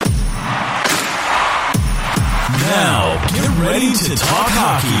Now, get ready to talk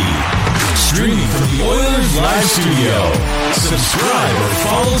hockey. Streaming from the Oilers Live Studio. Subscribe or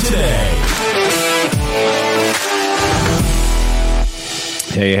follow today.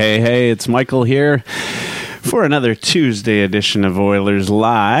 Hey, it's Michael here for another Tuesday edition of Oilers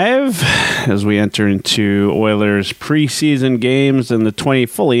Live as we enter into Oilers preseason games and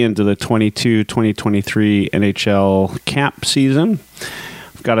fully into the 2023 NHL camp season.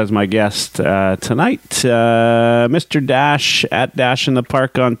 I've got as my guest tonight, Mr. Dash at Dash in the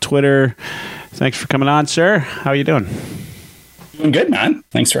Park on Twitter. Thanks for coming on, sir. How are you doing? Doing good, man.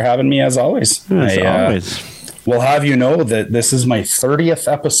 Thanks for having me as always. Always. We'll have you know that this is my 30th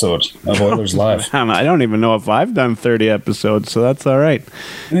episode of Oilers Live. I don't even know if I've done 30 episodes, so that's all right.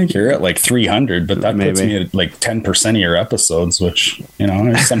 I think you're at like 300, but that puts me at like 10% of your episodes, which,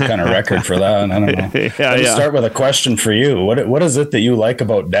 there's some kind of record for that. I don't know. Let's start with a question for you. What is it that you like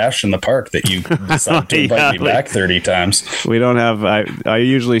about Dash in the Park that you decided to invite me back 30 times? We don't have... I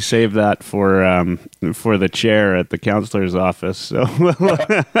usually save that for the chair at the counselor's office. So...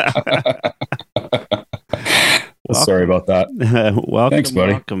 Well, sorry about that. Welcome. Thanks,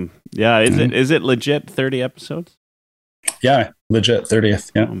 buddy. Welcome. Yeah, is it legit 30 episodes? Yeah, legit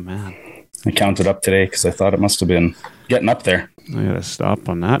 30th. Yeah. Oh man, I counted up today because I thought it must have been getting up there. I gotta stop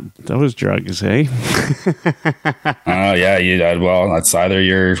on that. Those drugs, eh? Yeah. Well, that's either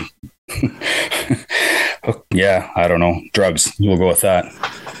your. Yeah, I don't know. Drugs. We'll go with that.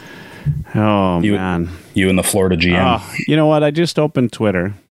 Oh man, you and the Florida GM. Oh, you know what? I just opened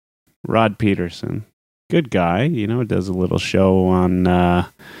Twitter. Rod Peterson. Good guy, does a little show on,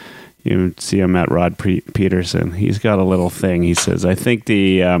 you see him at Rod Peterson. He's got a little thing. He says, I think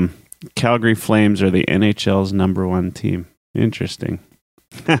the Calgary Flames are the NHL's number one team. Interesting.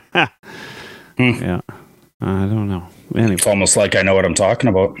 Yeah. I don't know. Anyway. It's almost like I know what I'm talking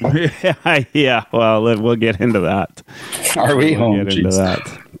about. Yeah. Well, we'll get into that. Are we? We'll get into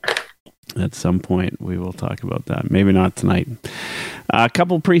that. At some point, we will talk about that. Maybe not tonight. A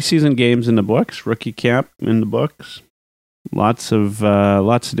couple preseason games in the books. Rookie camp in the books. Lots of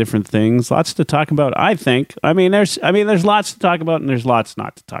different things. Lots to talk about. I think. There's lots to talk about, and there's lots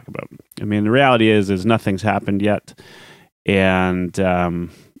not to talk about. The reality is nothing's happened yet, and right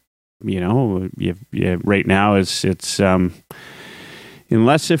now it's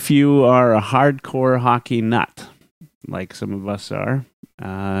unless if you are a hardcore hockey nut, like some of us are.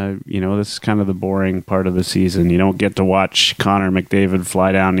 This is kind of the boring part of the season. You don't get to watch Connor McDavid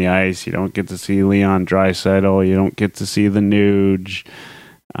fly down the ice. You don't get to see Leon Draisaitl. You don't get to see the Nuge.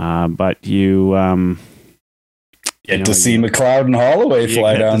 But you get to see McLeod and Holloway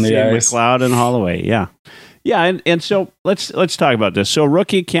fly down the ice. McLeod and Holloway, yeah. Yeah, and so let's talk about this. So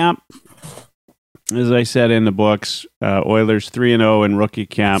rookie camp, as I said in the books, Oilers 3-0 in rookie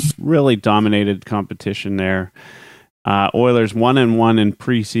camp, really dominated competition there. Oilers 1-1 in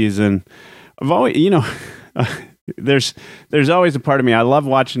preseason. I've always, there's always a part of me. I love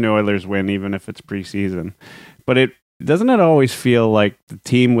watching the Oilers win, even if it's preseason. But doesn't it always feel like the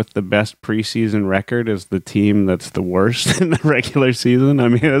team with the best preseason record is the team that's the worst in the regular season?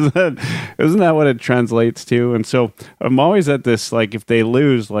 Isn't that what it translates to? And so I'm always at this, like, if they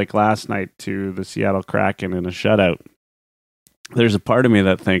lose, like last night to the Seattle Kraken in a shutout, there's a part of me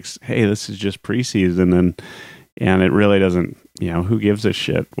that thinks, hey, this is just preseason, and it really doesn't, who gives a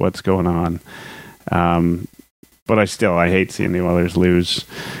shit what's going on? But I hate seeing the Oilers lose,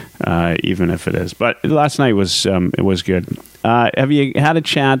 even if it is. But last night it was good. Have you had a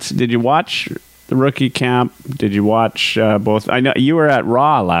chance? Did you watch the rookie camp? Did you watch both? I know you were at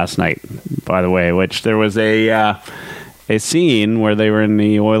Raw last night, by the way, which there was a scene where they were in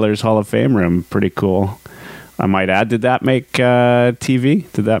the Oilers Hall of Fame room. Pretty cool. I might add, did that make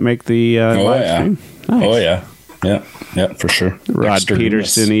TV? Did that make the live stream? Nice. Oh, yeah. Yeah, for sure. Rod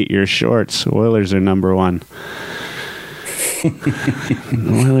Peterson, eat your shorts. Oilers are number one.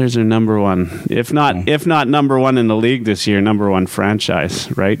 Oilers are number one. If not number one in the league this year, number one franchise,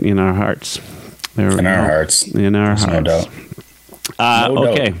 right? In our hearts. In our hearts. No doubt.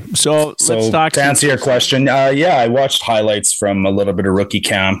 Okay, so let's talk. To answer your question, I watched highlights from a little bit of rookie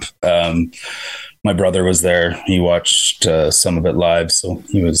camp. My brother was there. He watched some of it live, so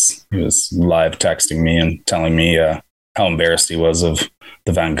he was live texting me and telling me how embarrassed he was of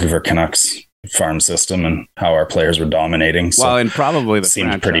the Vancouver Canucks farm system and how our players were dominating. So and probably the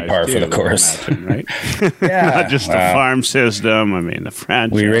seemed pretty par for the course, right? Yeah, not just the farm system. The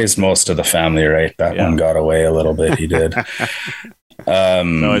franchise. We raised most of the family, right? That one got away a little bit. He did.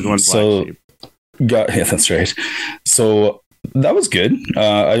 Always one black sheep. That's right. So that was good.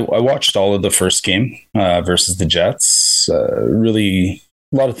 I watched all of the first game versus the Jets. Really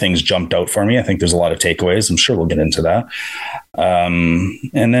a lot of things jumped out for me. I think there's a lot of takeaways. I'm sure we'll get into that.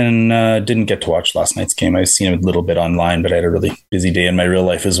 And then didn't get to watch last night's game. I've seen a little bit online, but I had a really busy day in my real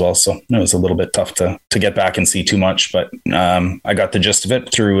life as well. So it was a little bit tough to get back and see too much. But I got the gist of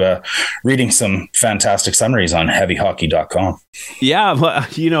it through reading some fantastic summaries on heavyhockey.com. Yeah, well,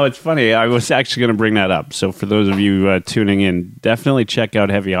 it's funny. I was actually going to bring that up. So for those of you tuning in, definitely check out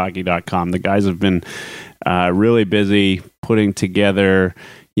heavyhockey.com. The guys have been really busy putting together,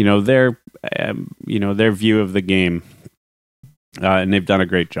 their view of the game, and they've done a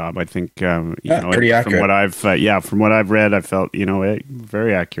great job. I think, pretty accurate. From what I've read, I felt,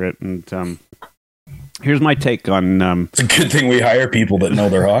 very accurate. And here's my take on. It's a good thing we hire people that know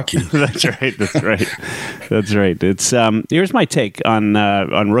their hockey. That's right. It's here's my take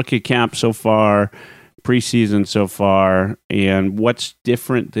on rookie camp so far, preseason so far, and what's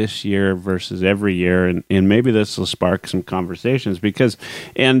different this year versus every year, and maybe this will spark some conversations because,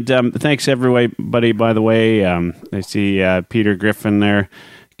 and thanks everybody, by the way. I see Peter Griffin there.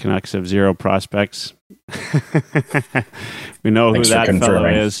 Canucks have 0 prospects. We know who that fellow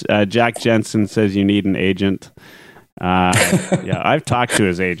is. Jack Jensen says you need an agent. I've talked to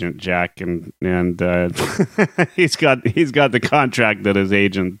his agent, Jack, and he's got the contract that his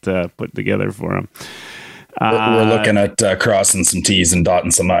agent put together for him. We're looking at crossing some T's and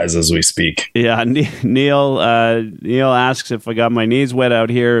dotting some I's as we speak. Yeah, Neil asks if I got my knees wet out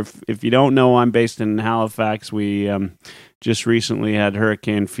here. If you don't know, I'm based in Halifax. We just recently had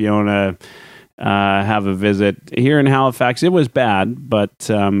Hurricane Fiona have a visit here in Halifax. It was bad, but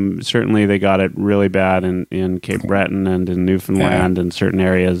certainly they got it really bad in Cape Breton and in Newfoundland and certain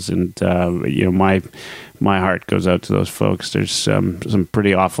areas. And my heart goes out to those folks. There's some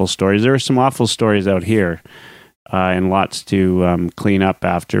pretty awful stories. There are some awful stories out here, and lots to clean up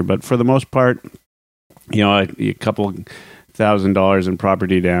after. But for the most part, a couple $1,000 in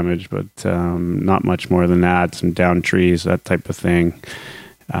property damage, but not much more than that. Some downed trees, that type of thing.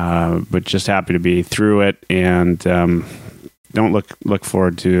 But just happy to be through it, and don't look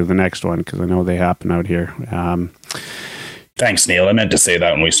forward to the next one because I know they happen out here. Thanks, Neil. I meant to say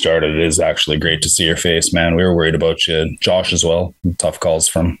that when we started. It is actually great to see your face, man. We were worried about you. Josh as well. Tough calls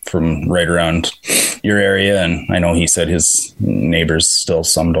from right around your area, and I know he said his neighbors still,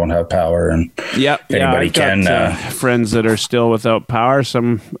 some don't have power, and anybody can. Got, friends that are still without power,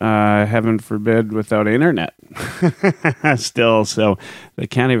 some heaven forbid without internet still, so they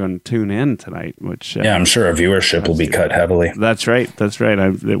can't even tune in tonight. Which I'm sure our viewership will be cut heavily. That's right.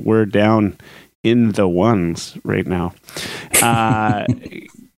 We're down in the ones right now.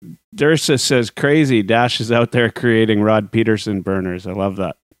 Dursa says crazy. Dash is out there creating Rod Peterson burners. I love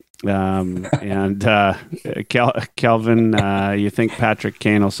that. And Kelvin, you think Patrick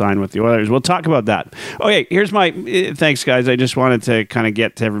Kane will sign with the Oilers? We'll talk about that. Okay, here's my thanks, guys. I just wanted to kind of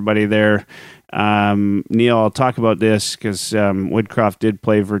get to everybody there. Neil, I'll talk about this because Woodcroft did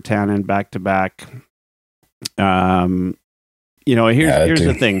play Virtanen back to back. Here's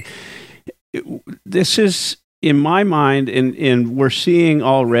the thing. This is, in my mind, and we're seeing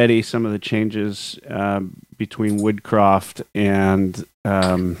already some of the changes between Woodcroft and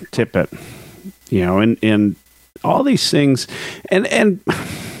Tippett, and all these things, and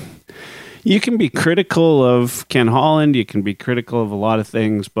you can be critical of Ken Holland, you can be critical of a lot of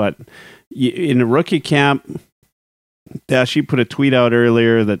things, but in the rookie camp, Dash, you put a tweet out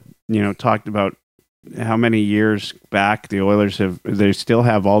earlier that talked about how many years back the Oilers they still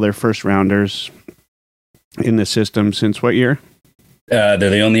have all their first rounders in the system since what year? They're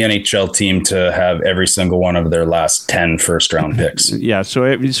the only NHL team to have every single one of their last 10 first round picks. Yeah. So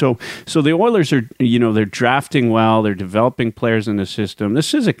the Oilers are, they're drafting well, they're developing players in the system.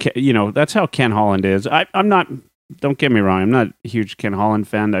 This is that's how Ken Holland is. I'm not, don't get me wrong, I'm not a huge Ken Holland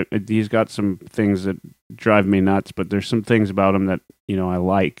fan. He's got some things that drive me nuts, but there's some things about him that, I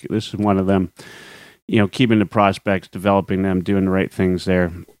like. This is one of them. Keeping the prospects, developing them, doing the right things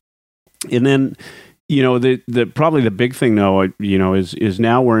there. And then, the probably the big thing though, is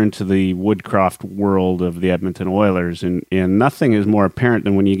now we're into the Woodcroft world of the Edmonton Oilers, and nothing is more apparent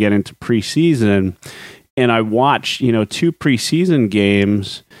than when you get into preseason. And I watch, 2 preseason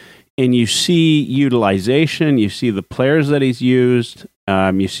games, and you see utilization, you see the players that he's used,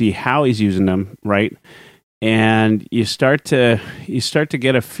 you see how he's using them, right? And you start to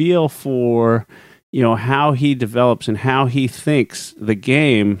get a feel for how he develops and how he thinks the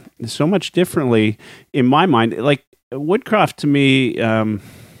game so much differently in my mind. Like Woodcroft to me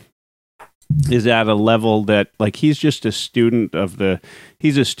is at a level that he's just a student of the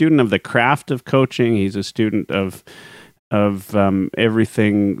craft of coaching. He's a student of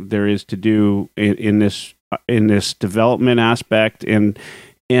everything there is to do in this in this development aspect, and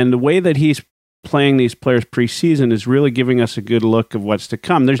the way that he's playing these players preseason is really giving us a good look of what's to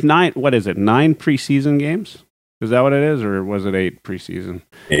come. There's 9 preseason games? Is that what it is, or was it 8 preseason?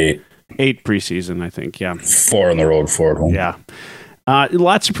 8 preseason, I think. Yeah, 4 on the road, 4 at home. Yeah.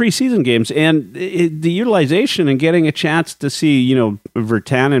 Lots of preseason games, and the utilization and getting a chance to see,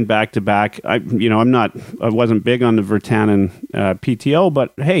 Virtanen back to back. I wasn't big on the Virtanen PTO,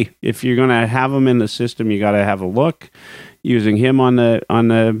 but hey, if you're going to have him in the system, you got to have a look. Using him on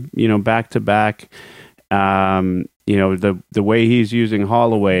the back to back, the way he's using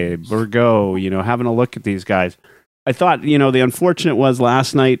Holloway, Bourgault, having a look at these guys. I thought, the unfortunate was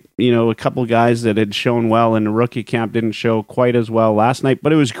last night, a couple guys that had shown well in the rookie camp didn't show quite as well last night,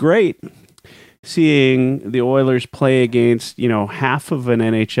 but it was great seeing the Oilers play against, half of an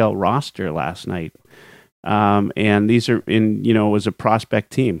NHL roster last night. And these are it was a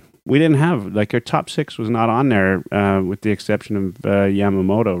prospect team. We didn't have, our top 6 was not on there, with the exception of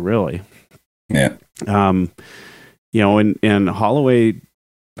Yamamoto, really. Yeah. And Holloway,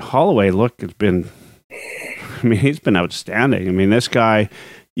 look, it's been... he's been outstanding. This guy,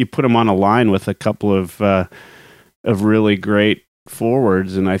 you put him on a line with a couple of really great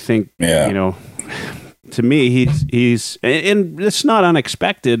forwards, and I think, to me, he's and it's not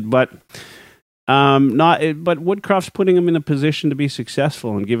unexpected, but Woodcroft's putting him in a position to be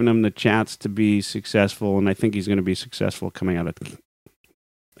successful and giving him the chance to be successful, and I think he's going to be successful coming out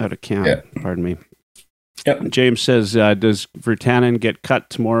of camp. Yeah. Pardon me. Yep. James says, does Virtanen get cut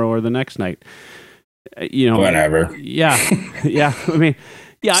tomorrow or the next night? Whenever. Yeah.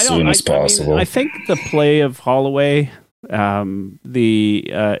 As soon as possible. I think the play of Holloway,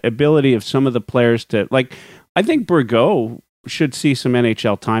 the ability of some of the players to, I think Bourgault should see some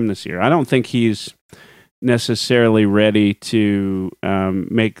NHL time this year. I don't think he's necessarily ready to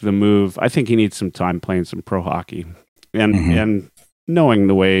make the move. I think he needs some time playing some pro hockey, and knowing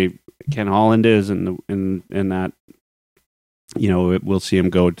the way Ken Holland is, and that, we'll see him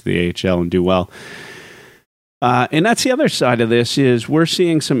go to the AHL and do well. And that's the other side of this is we're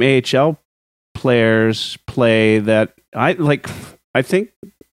seeing some AHL players play that I think,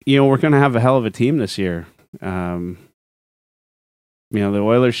 we're going to have a hell of a team this year. The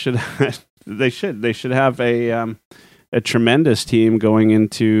Oilers should have a tremendous team going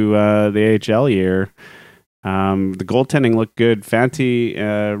into the AHL year. The goaltending looked good. Fanti,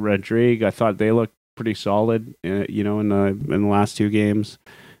 Rodrigue, I thought they looked pretty solid, in the last 2 games.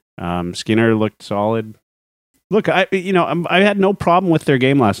 Skinner looked solid. Look, I had no problem with their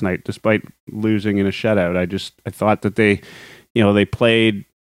game last night, despite losing in a shutout. I thought that they played,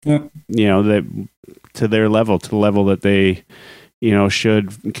 to their level, to the level that they,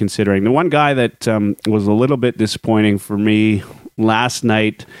 should, considering. The one guy that was a little bit disappointing for me last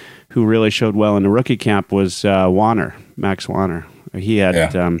night, who really showed well in the rookie camp, was Warner, Max Warner. He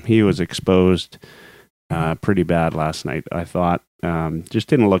had he was exposed pretty bad last night, I thought. Just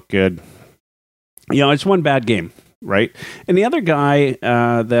didn't look good. It's one bad game, right? And the other guy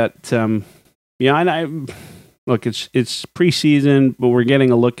look, it's preseason, but we're getting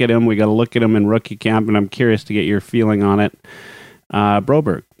a look at him. We got to look at him in rookie camp, and I'm curious to get your feeling on it.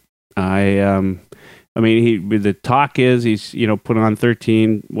 Broberg. The talk is he's, put on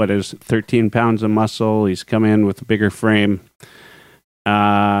 13 pounds of muscle. He's come in with a bigger frame.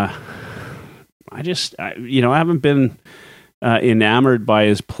 I haven't been enamored by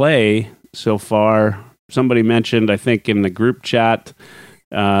his play so far. Somebody mentioned, I think, in the group chat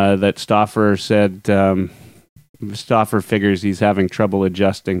that Stauffer said Stauffer figures he's having trouble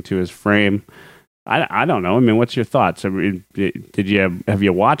adjusting to his frame. I don't know. What's your thoughts? Have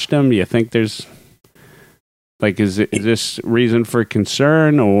you watched him? Do you think there's is this reason for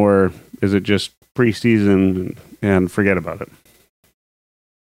concern, or is it just preseason and forget about it?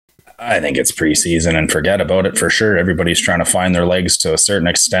 I think it's preseason and forget about it for sure. Everybody's trying to find their legs to a certain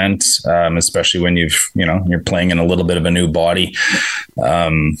extent, especially when you're playing in a little bit of a new body.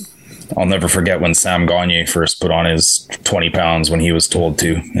 I'll never forget when Sam Gagner first put on his 20 pounds when he was told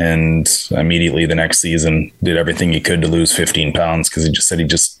to, and immediately the next season did everything he could to lose 15 pounds because he just said he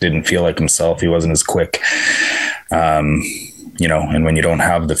just didn't feel like himself. He wasn't as quick. And when you don't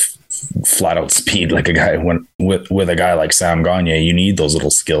have the flat out speed like a guy with a guy like Sam Gagner, you need those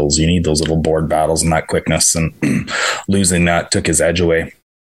little skills. You need those little board battles and that quickness, and losing that took his edge away.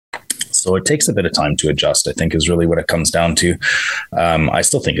 So it takes a bit of time to adjust, I think, is really what it comes down to. I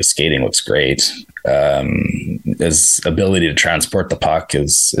still think his skating looks great. His ability to transport the puck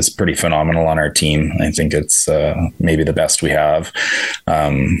is pretty phenomenal on our team. I think it's maybe the best we have.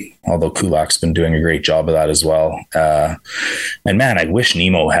 Although Kulak's been doing a great job of that as well. And man, I wish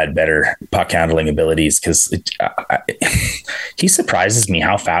Nemo had better puck handling abilities, because he surprises me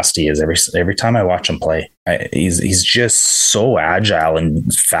how fast he is every time I watch him play. He's just so agile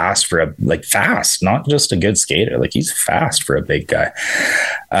and fast fast, not just a good skater. Like, he's fast for a big guy.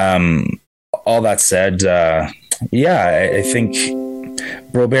 All that said, I think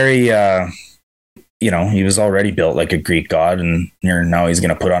Broberry, he was already built like a Greek god, and now he's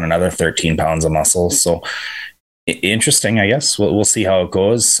going to put on another 13 pounds of muscle. So interesting, I guess. We'll see how it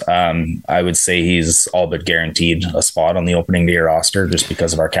goes. I would say he's all but guaranteed a spot on the opening day roster, just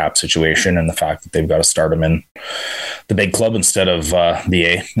because of our cap situation and the fact that they've got to start him in the big club instead of the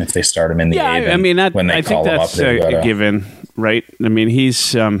A. If they start him in the A, when they call him up, they've got a given, right? I mean,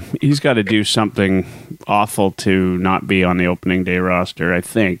 he's got to do something awful to not be on the opening day roster, I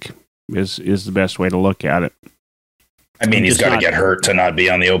think, is the best way to look at it. I mean, he's got to get hurt to not be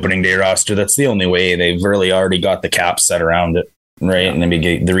on the opening day roster. That's the only way. They've really already got the cap set around it, right? Yeah.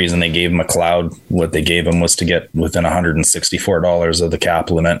 And the reason they gave McLeod what they gave him was to get within $164 of the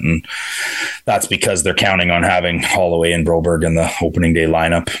cap limit, and that's because they're counting on having Holloway and Broberg in the opening day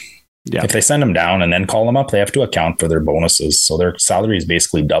lineup. Yeah. If they send them down and then call them up, they have to account for their bonuses. So their salary is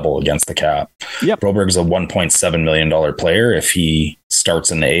basically double against the cap. Yep. Broberg's a $1.7 million player if he starts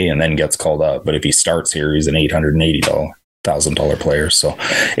in the A and then gets called up. But if he starts here, he's an $880,000 player. So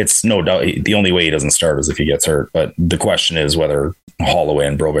it's no doubt the only way he doesn't start is if he gets hurt. But the question is whether Holloway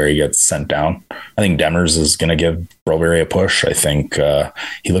and Broberg get sent down. I think Demers is going to give Broberg a push. I think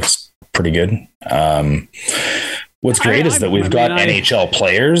he looks pretty good. What's great is that we've got NHL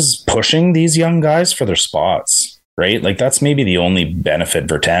players pushing these young guys for their spots, right? Like, that's maybe the only benefit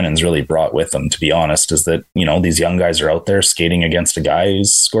Virtanen's really brought with them, to be honest, is that, these young guys are out there skating against a guy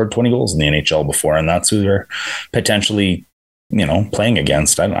who's scored 20 goals in the NHL before, and that's who they're potentially, playing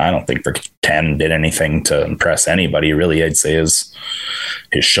against. I don't think Virtanen did anything to impress anybody, really. I'd say his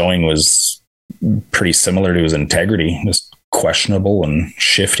showing was pretty similar to his integrity, just questionable and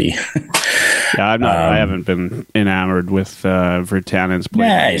shifty. Yeah, I haven't been enamored with Virtanen's play.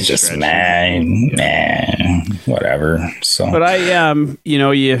 Yeah, he's just whatever. So, but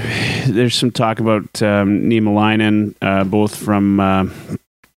there's some talk about Niemelainen, both from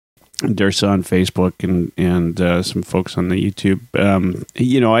Dursa on Facebook and some folks on the YouTube.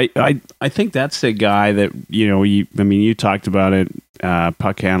 I think that's the guy that you talked about it,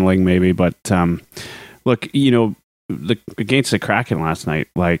 puck handling maybe, but look, against the Kraken last night,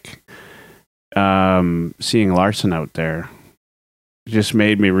 like. Seeing Larson out there just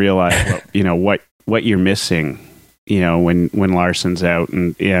made me realize what you're missing, when Larson's out,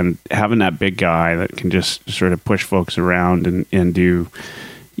 and having that big guy that can just sort of push folks around and do,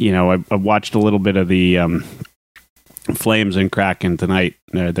 I watched a little bit of the Flames and Kraken tonight.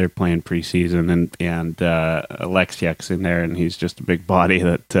 They're playing preseason, and Alexiak's in there, and he's just a big body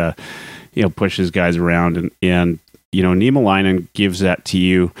that pushes guys around, and Niemelainen gives that to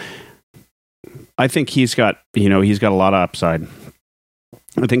you. I think he's got a lot of upside.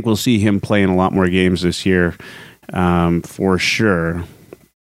 I think we'll see him playing a lot more games this year, for sure.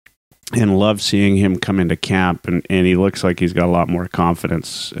 And love seeing him come into camp, and he looks like he's got a lot more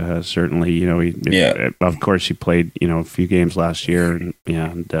confidence. Certainly, of course, he played a few games last year,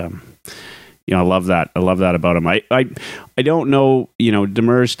 and I love that. I love that about him. I don't know.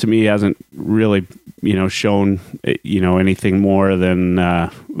 Demers to me hasn't really shown anything more than.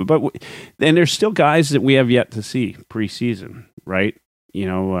 But then there's still guys that we have yet to see preseason, right?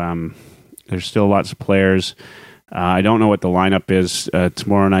 There's still lots of players. I don't know what the lineup is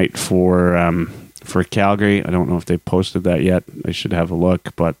tomorrow night for Calgary. I don't know if they posted that yet. I should have a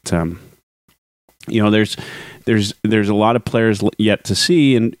look, but there's a lot of players yet to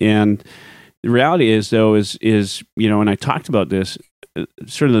see, and the reality is though is and I talked about this.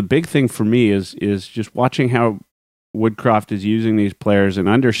 Sort of the big thing for me is just watching how Woodcroft is using these players and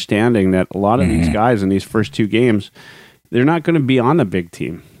understanding that a lot of these guys in these first two games, they're not going to be on the big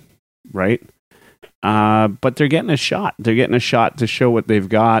team, right? But they're getting a shot. They're getting a shot to show what they've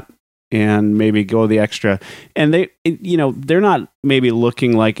got and maybe go the extra. And they're not maybe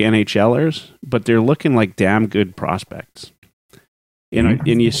looking like NHLers, but they're looking like damn good prospects. And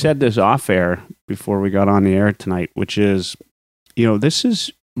you said this off air before we got on the air tonight, which is, this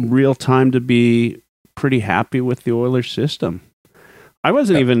is real time to be pretty happy with the Oilers system. I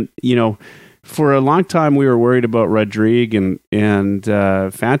wasn't even, for a long time we were worried about Rodrigue and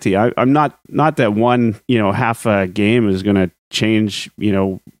Fanti. I'm not that one, half a game is going to change,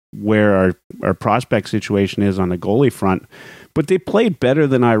 where our prospect situation is on the goalie front, but they played better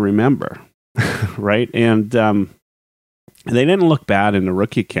than I remember, right? And they didn't look bad in the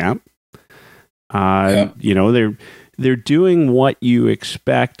rookie camp. They're doing what you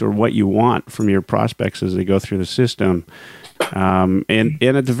expect or what you want from your prospects as they go through the system. And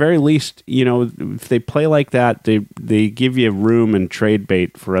at the very least, if they play like that, they give you room and trade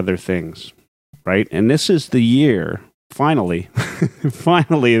bait for other things, right? And this is the year, finally,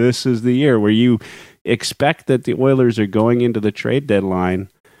 this is the year where you expect that the Oilers are going into the trade deadline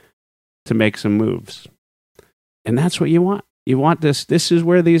to make some moves. And that's what you want. You want this. This is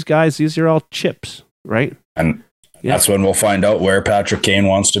where these are all chips, right? And that's when we'll find out where Patrick Kane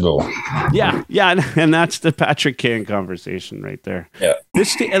wants to go. Yeah, and that's the Patrick Kane conversation right there. Yeah.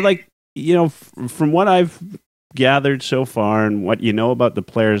 This, from what I've gathered so far and what you know about the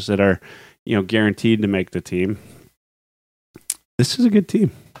players that are, guaranteed to make the team, this is a good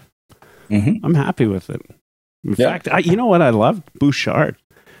team. Mm-hmm. I'm happy with it. In fact, you know what I loved? Bouchard.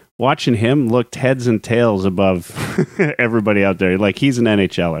 Watching him looked heads and tails above everybody out there. Like he's an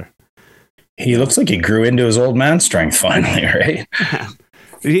NHLer. He looks like he grew into his old man strength finally, right?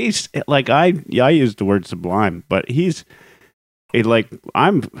 He's like I used the word sublime, but he's going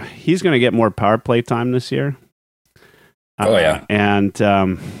to get more power play time this year. And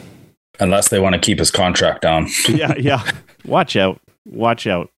unless they want to keep his contract down. yeah. Watch out.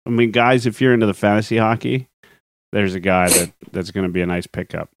 I mean, guys, if you're into the fantasy hockey, there's a guy that's going to be a nice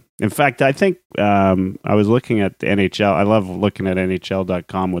pickup. In fact, I think I was looking at the NHL. I love looking at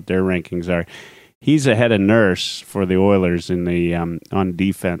NHL.com, what their rankings are. He's ahead of Nurse for the Oilers in the on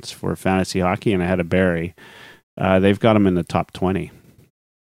defense for fantasy hockey and ahead of Barry. They've got him in the top 20.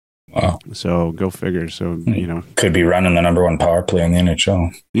 Wow. So go figure. So, could be running the number one power play in the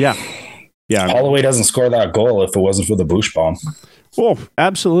NHL. Yeah. Holloway doesn't score that goal if it wasn't for the Bush bomb. Oh,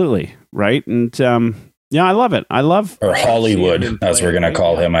 absolutely. Right. And, I love it. Or Hollywood, as we're going to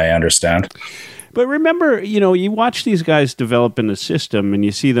call him, I understand. But remember, you watch these guys develop in the system and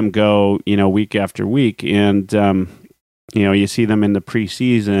you see them go, week after week. And, you see them in the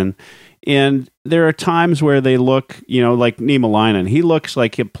preseason. And there are times where they look, like Niemelainen. He looks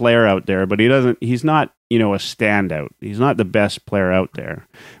like a player out there, but he's not, a standout. He's not the best player out there.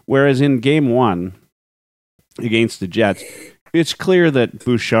 Whereas in game 1 against the Jets, it's clear that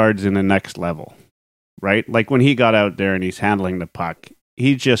Bouchard's in the next level. Right? Like when he got out there and he's handling the puck,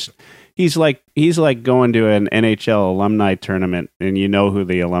 he's like going to an NHL alumni tournament and you know who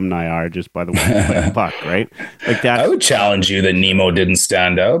the alumni are just by the way they play the puck, right? Like that. I would challenge you that Nemo didn't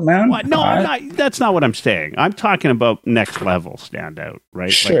stand out, man. What? No, that's not what I'm saying. I'm talking about next level standout,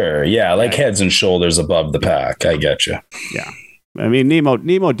 right? Sure. Heads and shoulders above the pack. I get you. Yeah. I mean,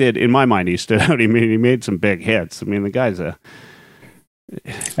 Nemo did, in my mind, he stood out. He made some big hits. I mean, the guy's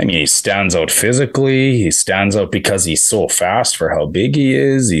he stands out physically. He stands out because he's so fast for how big he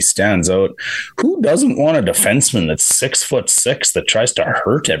is. He stands out. Who doesn't want a defenseman that's 6'6" that tries to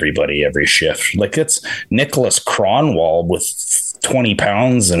hurt everybody every shift? Like it's Nicholas Kronwall with 20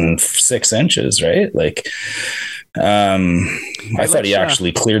 pounds and 6 inches, right? Like, I thought he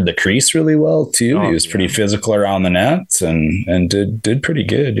actually cleared the crease really well too. He was pretty physical around the nets and did pretty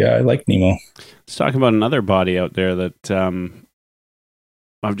good. Yeah, I like Nemo. Let's talk about another body out there that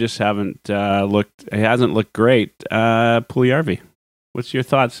I just haven't looked. It hasn't looked great. Puljujarvi. What's your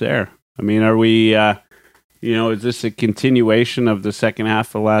thoughts there? I mean, are we? Is this a continuation of the second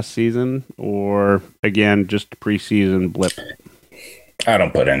half of last season, or again just a preseason blip? I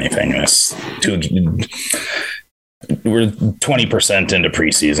don't put anything this. We're 20% into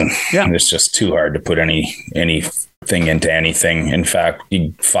preseason. Yeah, it's just too hard to put anything into anything. In fact,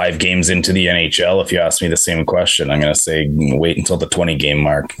 5 games into the NHL, if you ask me the same question, I'm going to say wait until the 20 game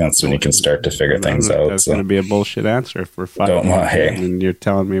mark. That's when you can start to figure things out. That's going to be a bullshit answer for 5 games. And you're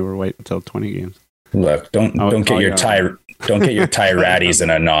telling me we're waiting until 20 games. Look, don't get your Ratties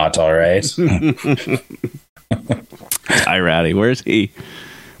in a knot. All right. Ratty, where's he?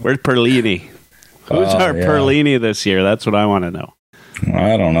 Where's Perlini? Who's our Perlini this year? That's what I want to know.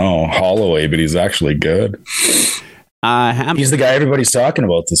 I don't know. Holloway, but he's actually good. He's the guy everybody's talking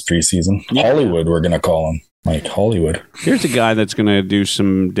about this preseason. Yeah. Hollywood, we're going to call him. Like Hollywood. Here's a guy that's going to do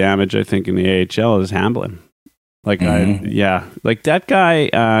some damage, I think, in the AHL is Hamblin. Like, like that guy,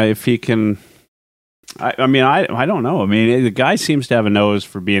 if he can... I don't know. I mean, the guy seems to have a nose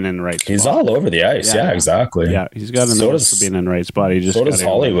for being in the right spot. He's all over the ice. Yeah, exactly. Yeah, he's got a nose for being in the right spot. So does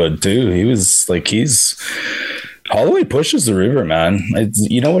Hollywood, too. He was like, Holloway pushes the river, man.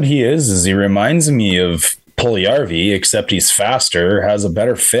 You know what he is he reminds me of Puljujarvi, except he's faster, has a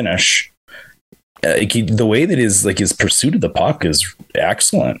better finish. The way that his pursuit of the puck is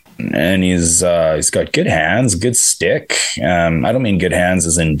excellent, and he's got good hands, good stick. I don't mean good hands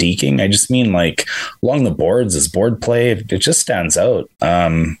as in deking. I just mean like along the boards, his board play, it just stands out.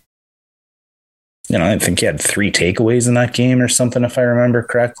 I think he had 3 takeaways in that game or something, if I remember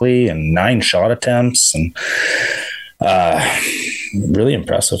correctly, and 9 shot attempts, and really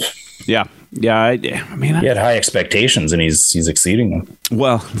impressive. Yeah. I mean, he had high expectations, and he's exceeding them.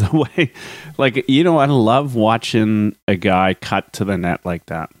 Well, the way, I love watching a guy cut to the net like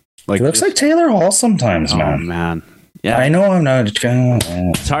that. He looks like Taylor Hall sometimes, man. Oh, man. Yeah, I know I'm not.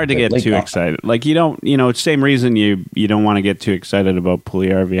 It's hard to get too excited. You don't, same reason you don't want to get too excited about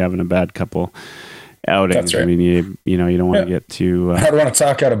Puljujarvi having a bad couple outings. That's right. I mean, you don't want to get too. I don't want to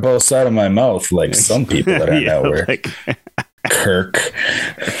talk out of both sides of my mouth like some people that I know were. Kirk.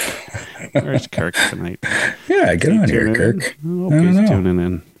 Where's Kirk tonight? Yeah, get on here, Kirk. I hope he's tuning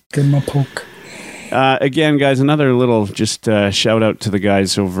in. Give him a poke. Again, guys, another little just shout out to the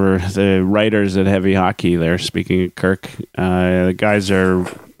guys over, the writers at Heavy Hockey there. Speaking of Kirk, the guys are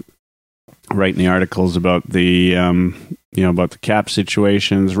writing the articles about the about the cap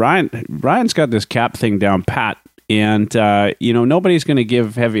situations. Ryan's got this cap thing down pat, and nobody's going to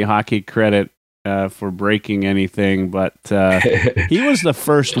give Heavy Hockey credit for breaking anything, but he was the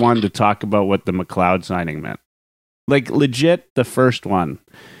first one to talk about what the McLeod signing meant. Legit, the first one.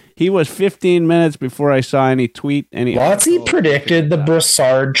 He was 15 minutes before I saw any tweet. Lotzie predicted the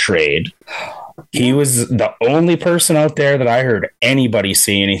Brassard trade. He was the only person out there that I heard anybody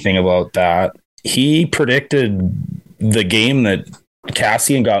say anything about that. He predicted the game that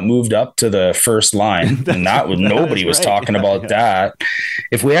Cassian got moved up to the first line, and nobody was talking about that.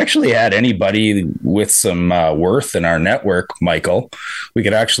 If we actually had anybody with some worth in our network, Michael, we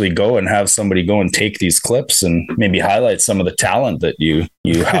could actually go and have somebody go and take these clips and maybe highlight some of the talent that you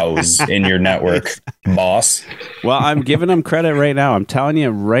house in your network, boss. Well, I'm giving him credit right now. I'm telling you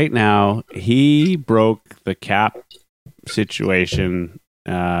right now, he broke the cap situation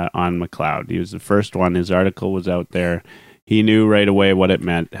on McLeod. He was the first one. His article was out there. He knew right away what it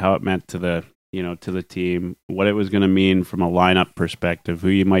meant, how it meant to the team, what it was going to mean from a lineup perspective, who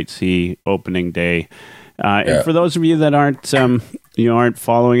you might see opening day. And for those of you that aren't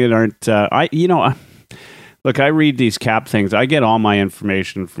following it, look, I read these cap things. I get all my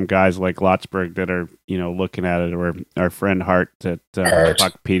information from guys like Lotsberg that are, looking at it, or our friend Hart at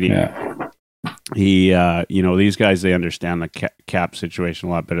Puck PD. Yeah. He, these guys, they understand the cap situation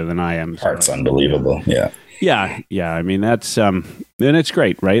a lot better than I am. Hart's unbelievable. Yeah. Yeah. I mean, that's, and it's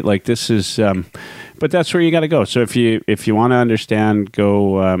great, right? This is, but that's where you got to go. So if you want to understand,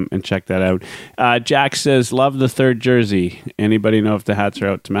 go and check that out. Jack says, love the third jersey. Anybody know if the hats are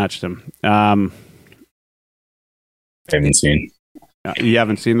out to match them? I haven't seen. You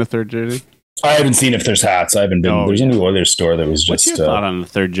haven't seen the third jersey? I haven't seen if there's hats. I haven't been. There's a new Oilers store that was just. What's your thought on the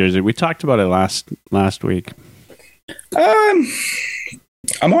third jersey? We talked about it last week. I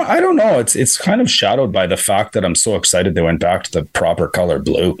don't know. It's kind of shadowed by the fact that I'm so excited they went back to the proper color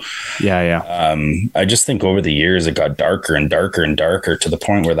blue. Yeah. I just think over the years it got darker and darker and darker to the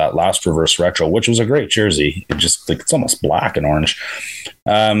point where that last reverse retro, which was a great jersey, it's almost black and orange.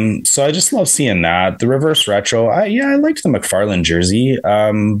 So I just love seeing that. The reverse retro, I liked the McFarland jersey,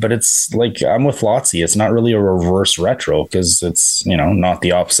 but it's I'm with Lotzie. It's not really a reverse retro because it's not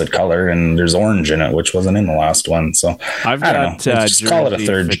the opposite color, and there's orange in it, which wasn't in the last one. So I don't know. Just call it a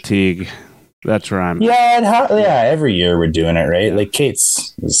third fatigue. That's where I'm. Yeah. Every year we're doing it, right?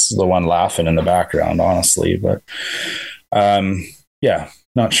 Kate's is the one laughing in the background, honestly. But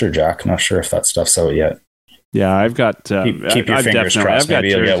not sure, Jack. Not sure if that stuff's out yet. Yeah, I've got. Keep your fingers crossed. Maybe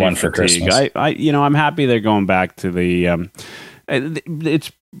you'll get one for Christmas. I'm happy they're going back to the. It's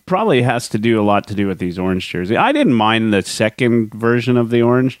probably has to do a lot to do with these orange jerseys. I didn't mind the second version of the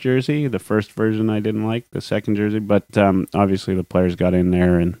orange jersey. The first version I didn't like. The second jersey, but obviously the players got in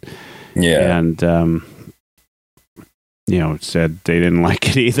there and said they didn't like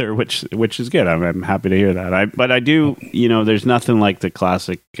it either, which is good. I'm happy to hear that. But I do. There's nothing like the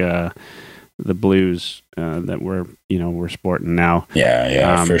classic. The blues that we're sporting now.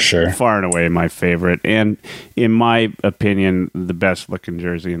 Yeah, for sure. Far and away my favorite, and in my opinion, the best looking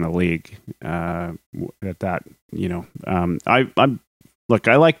jersey in the league. I like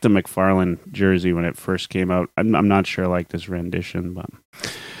the McFarland jersey when it first came out. I'm not sure I like this rendition, but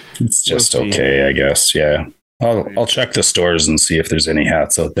it's just okay, I guess. Yeah. I'll check the stores and see if there's any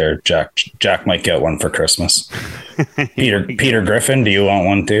hats out there. Jack might get one for Christmas. Peter Griffin, do you want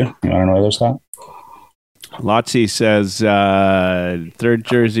one too? You want an Oilers hat? Lotzi says third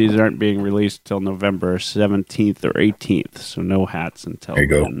jerseys aren't being released till November 17th or 18th, so no hats until there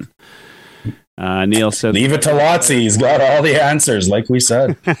you then. Neil says, leave it to Lotzi. He's got all the answers, like we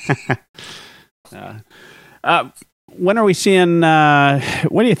said. When are we seeing,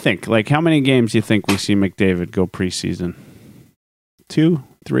 what do you think? Like, how many games do you think we see McDavid go preseason? 2,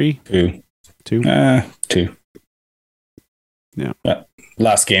 3? 2. 2? 2. Yeah.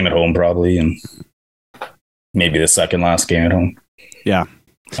 Last game at home, probably, and maybe the second last game at home. Yeah.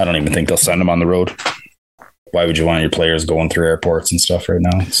 I don't even think they'll send them on the road. Why would you want your players going through airports and stuff right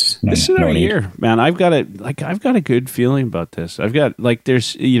now? This is our year, man. I've got a good feeling about this. I've got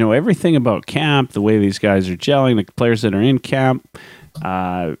there's everything about camp, the way these guys are gelling, the players that are in camp,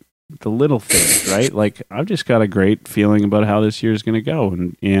 the little things, right? Like I've just got a great feeling about how this year is going to go,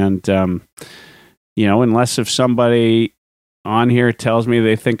 and unless if somebody on here tells me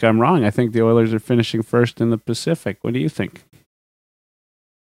they think I'm wrong, I think the Oilers are finishing first in the Pacific. What do you think?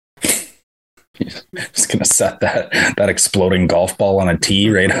 Just gonna set that exploding golf ball on a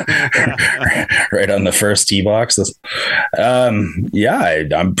tee right on the first tee box. I'm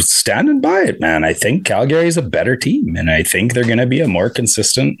standing by it, man. I think Calgary is a better team, and I think they're gonna be a more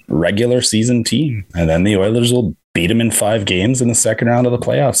consistent regular season team. And then the Oilers will beat them in 5 games in the second round of the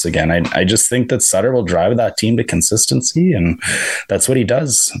playoffs again. I just think that Sutter will drive that team to consistency, and that's what he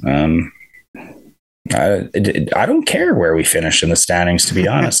does. I don't care where we finish in the standings, to be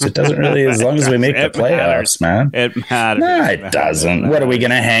honest. It doesn't really, as long as we make the playoffs, man. It matters. Nah, it doesn't. What are we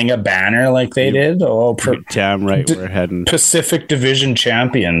going to hang a banner like they did? Oh, damn right, we're heading Pacific Division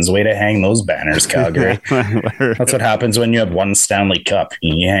champions. Way to hang those banners, Calgary. That's what happens when you have one Stanley Cup.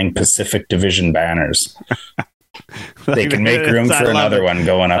 You hang Pacific Division banners. They can make room for another one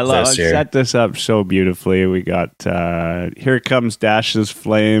going up this year. Set this up so beautifully. We got Here Comes Dash's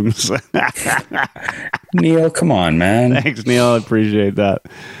Flames. Neil, come on, man. Thanks, Neil. I appreciate that.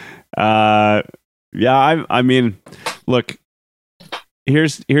 I mean, look.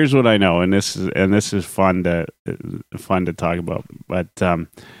 Here's what I know, and this is fun to talk about. But I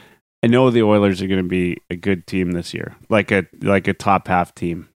know the Oilers are going to be a good team this year, like a top half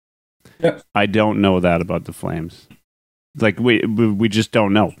team. Yeah. I don't know that about the Flames. Like we just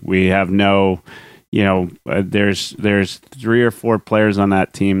don't know. We have no, there's 3 or 4 players on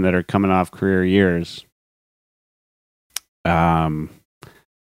that team that are coming off career years.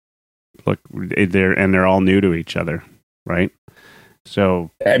 Look, they're all new to each other, right?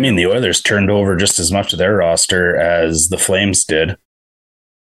 So I mean, the Oilers turned over just as much of their roster as the Flames did.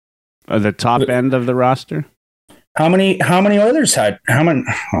 The top end of the roster. How many Oilers had?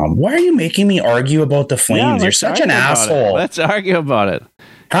 Why are you making me argue about the Flames? You're such an asshole. Let's argue about it.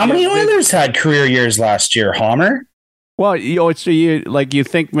 How many Oilers had career years last year, Homer? Well, you think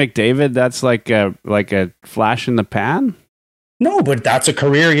McDavid? That's like a flash in the pan. No, but that's a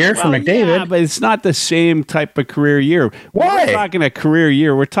career year for McDavid. Yeah, but it's not the same type of career year. Why? We're talking a career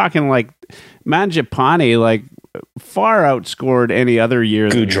year. We're talking like Mangiapane, far outscored any other year.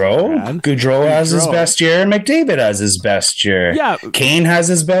 Gaudreau has his best year. McDavid has his best year. Yeah. Kane has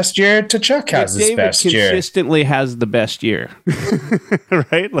his best year. Tkachuk has his best year. Consistently has the best year.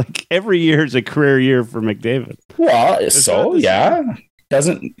 Right? Like every year is a career year for McDavid. Well,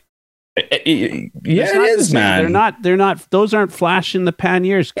 Doesn't... it is, man. They're not. Those aren't flash in the pan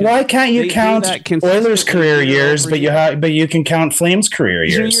years. Why can't you count Oilers' career years, but you can count Flames' career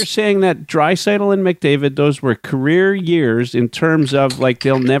years? So you're saying that Draisaitl and McDavid, those were career years in terms of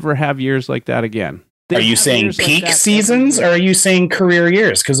they'll never have years like that again. Are you saying peak seasons, or are you saying career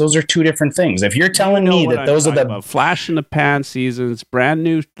years? Because those are two different things. If you're telling me that those are the flash in the pan seasons, brand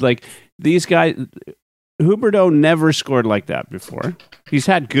new, like these guys. Huberdeau never scored like that before. He's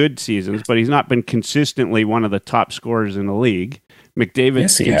had good seasons, but he's not been consistently one of the top scorers in the league.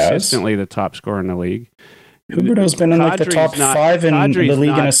 McDavid's consistently the top scorer in the league. Huberdeau's been in the top 5 in the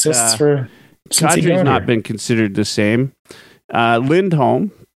league in assists for since Kadri's not been considered the same.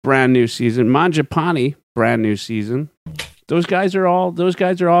 Lindholm, brand new season. Mangiapane, brand new season. Those guys are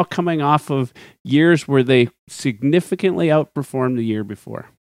all coming off of years where they significantly outperformed the year before.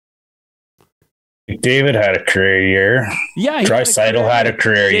 McDavid had a career year. Yeah, Draisaitl had a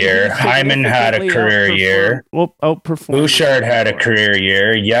career year. Hyman had a career year. Bouchard had a career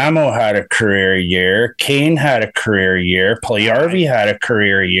year. Yamo had a career year. Kane had a career year. Puljujarvi had a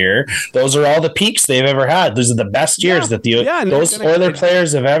career year. Those are all the peaks they've ever had. Those are the best years that those Oilers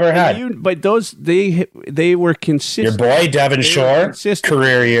players have ever had. But those they were consistent. Your boy Devon Shore,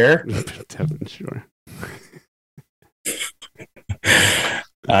 career year. Devon Shore.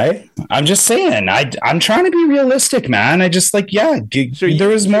 I'm just saying. I'm trying to be realistic, man. I just there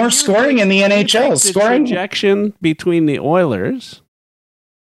was more scoring in the NHL. Scoring projection between the Oilers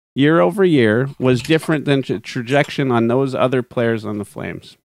year over year was different than the projection on those other players on the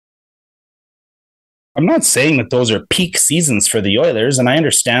Flames. I'm not saying that those are peak seasons for the Oilers, and I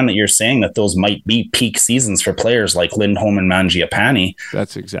understand that you're saying that those might be peak seasons for players like Lindholm and Mangiapane.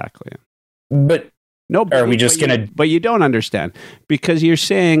 That's exactly it. But no, are we just going to... But you don't understand, because you're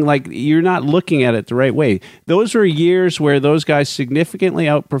saying, like, you're not looking at it the right way. Those were years where those guys significantly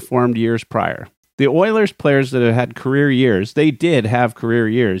outperformed years prior. The Oilers players that have had career years, they did have career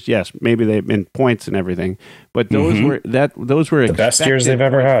years. Yes, maybe they've been points and everything, but those were the best years they've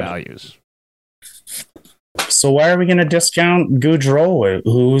ever had. Values. So why are we going to discount Gaudreau,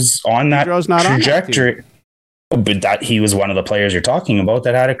 who's on that trajectory? But that he was one of the players you're talking about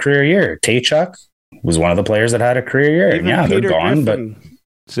that had a career year. Taychuk was one of the players that had a career year. Even yeah, Peter they're gone. Griffin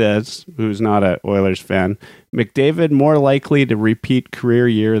but says, who's not an Oilers fan, McDavid more likely to repeat career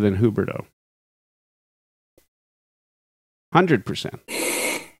year than Huberdeau. 100%.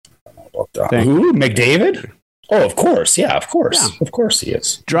 Who? McDavid? Oh, of course. Yeah, of course. Yeah. Of course he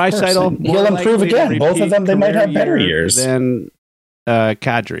is. Draisaitl, he'll improve again. Both of them, they might have better years than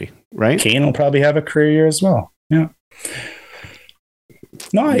Kadri, right? Kane will probably have a career year as well. Yeah.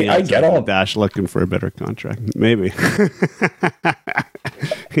 No, I get all. Dash looking for a better contract. Maybe.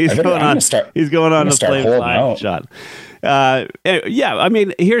 He's going on to play live shot. Yeah, I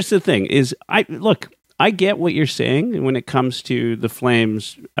mean, here's the thing: I get what you're saying when it comes to the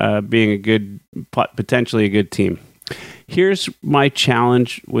Flames being potentially a good team. Here's my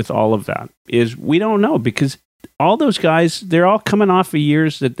challenge with all of that: is we don't know, because all those guys, they're all coming off of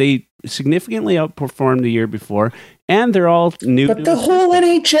years that they significantly outperformed the year before, and they're all new. But the whole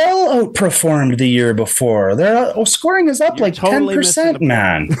NHL outperformed the year before. Their scoring is up like totally 10%,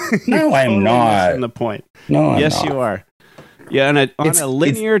 man. No, I'm not. Missing the point. No, yes, you are. Yeah, on a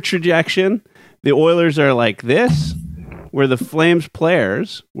linear trajectory, the Oilers are like this, where the Flames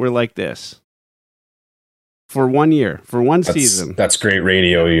players were like this. For 1 year, for one season. That's great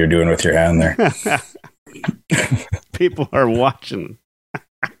radio you're doing with your hand there. People are watching.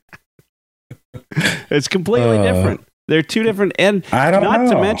 It's completely different. They're two different, and not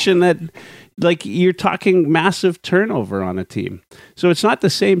to mention that, like, you're talking massive turnover on a team. So it's not the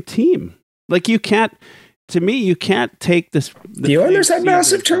same team. Like, you can't take this. The Oilers had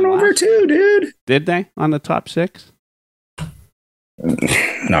massive turnover too, dude. Did they on the top six?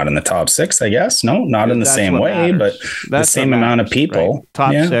 Not in the top six, I guess. No, not in the same way, but the same amount of people. Right?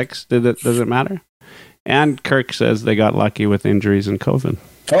 Top six. Does it matter? And Kirk says they got lucky with injuries and COVID.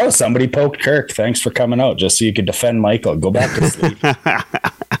 Oh, somebody poked Kirk. Thanks for coming out, just so you could defend Michael. Go back to sleep.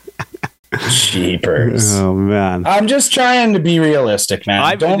 Jeepers. Oh, man. I'm just trying to be realistic,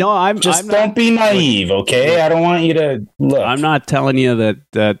 man. Don't be naive, okay? I don't want you to look. I'm not telling you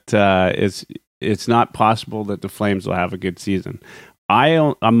that it's not possible that the Flames will have a good season.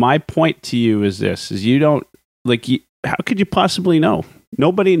 My point to you is this: is you don't how could you possibly know?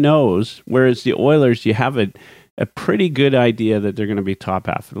 Nobody knows. Whereas the Oilers, you have a pretty good idea that they're going to be top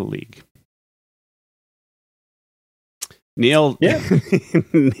half of the league. Neil, yeah.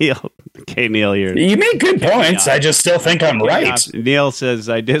 Neil, here. You make good points. I just still think I'm right. Neil says,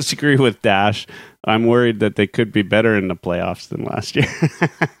 I disagree with Dash. I'm worried that they could be better in the playoffs than last year.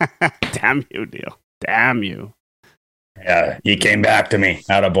 Damn you, Neil. Damn you. Yeah, he came back to me.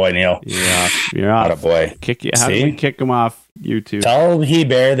 Attaboy, Neil. Yeah, you're off. Attaboy. How do we kick him off YouTube? Tell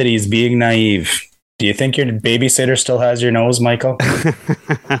Bear that he's being naive. Do you think your babysitter still has your nose, Michael?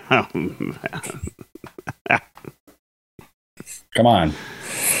 Oh, man. Come on.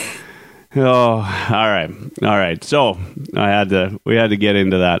 Oh, all right. So we had to get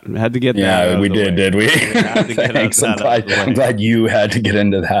into that. We had to get that. Yeah, we did. Did we? Thanks. I'm glad you had to get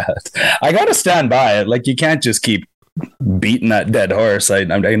into that. I got to stand by it. Like, you can't just keep beating that dead horse. I'm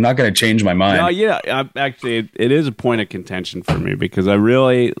not going to change my mind. No, yeah. Actually, it is a point of contention for me, because I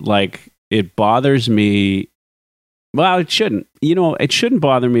really it bothers me. Well, it shouldn't. It shouldn't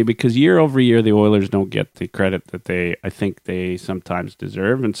bother me, because year over year, the Oilers don't get the credit that I think they sometimes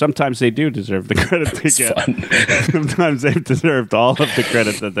deserve. And sometimes they do deserve the credit they get. Sometimes they've deserved all of the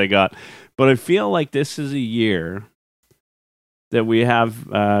credit that they got. But I feel like this is a year that we have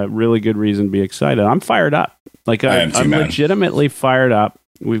really good reason to be excited. I'm fired up. I'm legitimately fired up.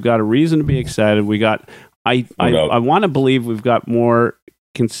 We've got a reason to be excited. I want to believe we've got more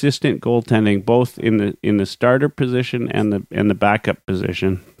consistent goaltending, both in the starter position and the backup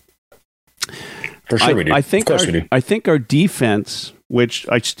position. For sure, we do. I think our defense, which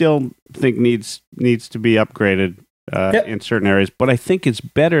I still think needs to be upgraded, in certain areas, but I think it's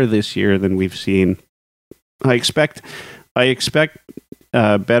better this year than we've seen. I expect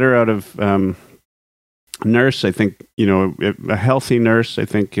better out of Nurse. I think, a healthy Nurse, I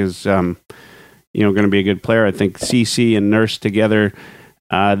think, is going to be a good player. I think CC and Nurse together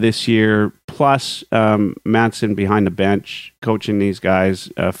this year, plus Manson behind the bench coaching these guys,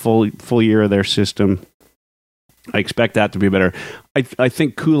 full year of their system. I expect that to be better. I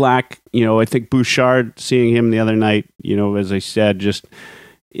think Kulak, I think Bouchard, seeing him the other night, as I said, just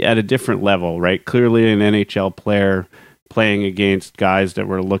at a different level, right? Clearly an NHL player playing against guys that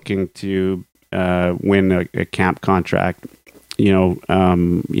were looking to win a camp contract.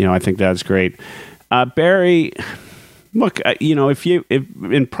 I think that's great. Barry, look, if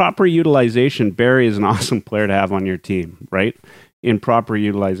in proper utilization, Barry is an awesome player to have on your team, right? In proper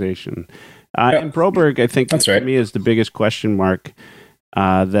utilization. And Broberg, I think, that's right, to me, is the biggest question mark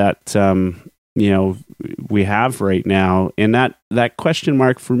that we have right now. And that question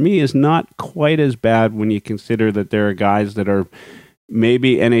mark for me is not quite as bad when you consider that there are guys that are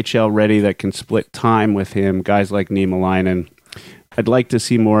maybe NHL ready that can split time with him, guys like Niemelainen. I'd like to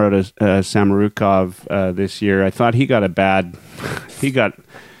see more out of Samorukov this year. I thought he got the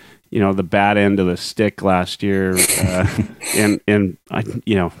bad end of the stick last year, and I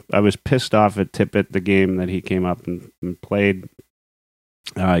was pissed off at Tippett the game that he came up and played.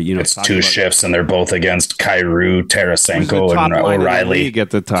 It's two shifts, and they're both against Kyrou, Tarasenko, and O'Reilly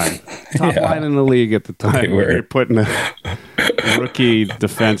at the time. Top line in the league at the time. You're putting a rookie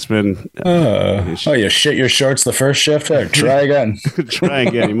defenseman. You shit your shorts the first shift? Try again. Try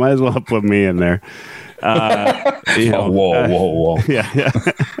again. You might as well put me in there. Whoa. Yeah.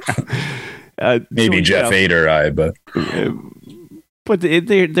 Maybe Jeff Ade or I, but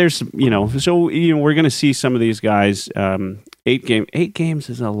there's we're going to see some of these guys. 8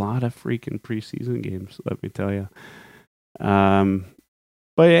 games is a lot of freaking preseason games, let me tell you. But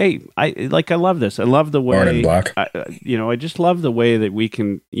hey, I love this. I love the way, I just love the way that we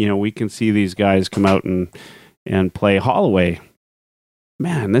can see these guys come out and play. Holloway.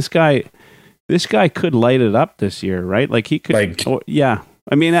 Man, this guy could light it up this year, right? Like he could. Yeah.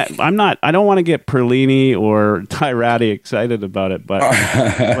 I mean, I don't want to get Perlini or Tyrati excited about it, but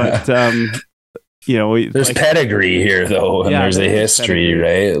there's pedigree here though, and there's a history,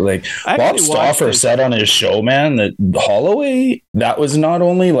 right? Like Bob Stauffer said on his show, man, that Holloway, that was not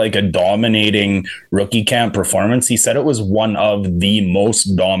only like a dominating rookie camp performance, he said it was one of the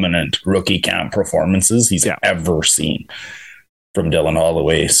most dominant rookie camp performances he's ever seen from Dylan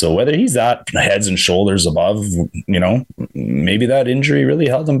Holloway. So whether he's that heads and shoulders above, maybe that injury really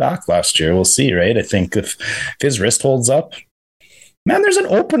held him back last year. We'll see, right? I think if his wrist holds up, man, there's an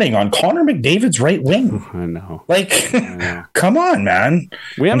opening on Connor McDavid's right wing. I know. Come on, man.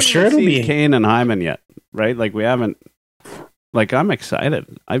 We haven't seen Kane and Hyman yet, right? Like we haven't. Like I'm excited.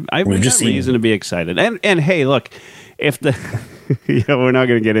 I've just reason to be excited. And hey, look, if the we're not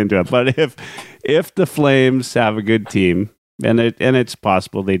going to get into it, but if the Flames have a good team, and it's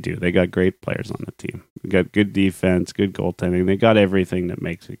possible they do. They got great players on the team. They got good defense, good goaltending. They got everything that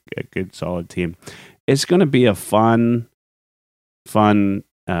makes a good, solid team. It's going to be a fun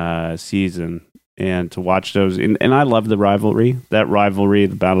season, and to watch those. And I love the rivalry. That rivalry,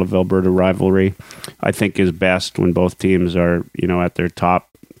 the Battle of Alberta rivalry, I think is best when both teams are at their top.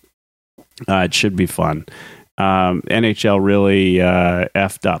 It should be fun. NHL really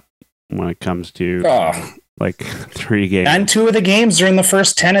effed up when it comes to. Like 3 games. And 2 of the games are in the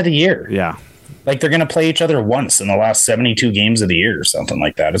first 10 of the year. Yeah. Like they're going to play each other once in the last 72 games of the year or something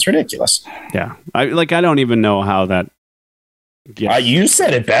like that. It's ridiculous. Yeah. I don't even know how that. You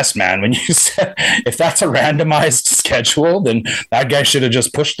said it best, man. When you said if that's a randomized schedule, then that guy should have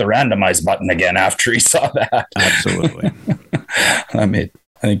just pushed the randomized button again after he saw that. Absolutely. I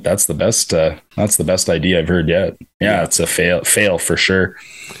think that's the best. That's the best idea I've heard yet. Yeah. It's a fail for sure.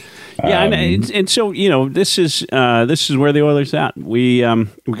 Yeah, and so this is where the Oilers at. We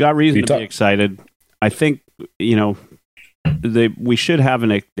got reason to be excited. I think we should have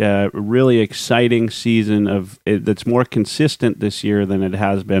a really exciting season that's more consistent this year than it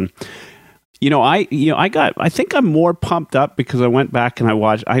has been. I think I'm more pumped up because I went back and I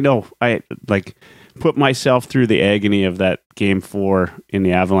watched. I know I put myself through the agony of that Game 4 in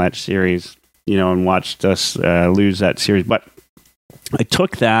the Avalanche series, and watched us lose that series, but. I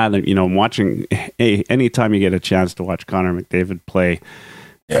took that, watching. Hey, anytime you get a chance to watch Connor McDavid play,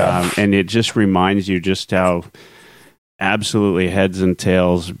 and it just reminds you just how absolutely heads and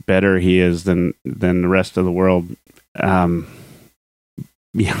tails better he is than the rest of the world.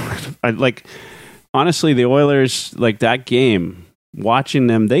 Honestly, the Oilers, like that game, watching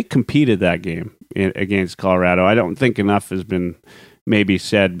them, they competed that game. against Colorado. I don't think enough has been maybe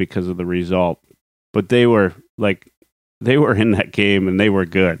said because of the result, but they were in that game and they were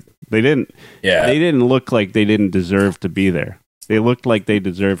good. They didn't look like they didn't deserve to be there. They looked like they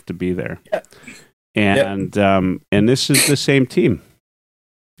deserved to be there. Yeah. And this is the same team.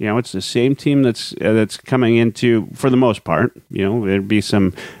 It's the same team that's coming into, for the most part. There'd be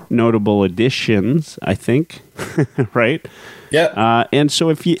some notable additions, I think, right? Yeah. And so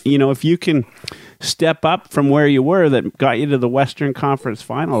if you can step up from where you were, that got you to the Western Conference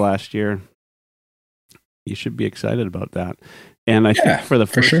Final last year, you should be excited about that. And I think for the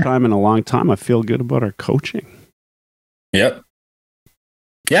first time in a long time, I feel good about our coaching. Yep.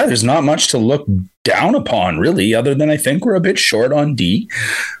 Yeah, there's not much to look down upon, really, other than I think we're a bit short on D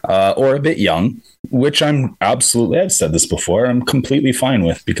or a bit young, which I've said this before, I'm completely fine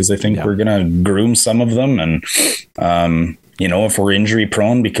with, because I think we're going to groom some of them. And, if we're injury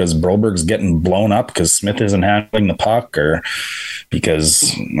prone because Broberg's getting blown up because Smith isn't handling the puck, or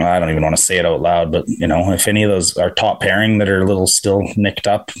because I don't even want to say it out loud, but, if any of those, our top pairing that are a little still nicked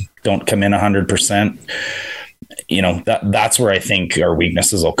up, don't come in 100%, that's where I think our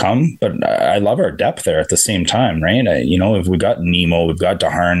weaknesses will come. But I love our depth there at the same time, right? If we got Nemo, we've got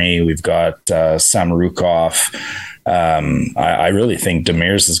Desharnais, we've got Samorukov. I really think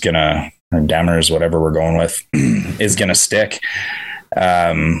Demers is gonna, or Demers, whatever we're going with, is gonna stick.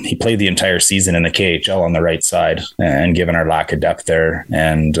 He played the entire season in the KHL on the right side, and given our lack of depth there,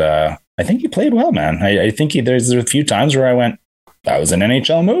 and I think he played well, man. I think there's a few times where I went, that was an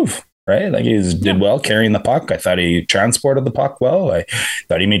NHL move. Right? Like, he did well carrying the puck. I thought he transported the puck well. I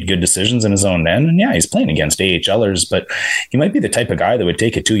thought he made good decisions in his own end. And he's playing against AHLers, but he might be the type of guy that would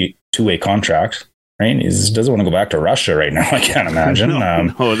take a two-way contract. Right? He doesn't want to go back to Russia right now. I can't imagine.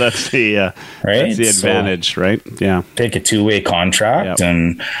 No, that's the right. That's the advantage, right? Yeah, take a two-way contract,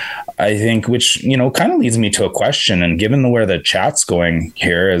 and I think, which kind of leads me to a question. And given where the chat's going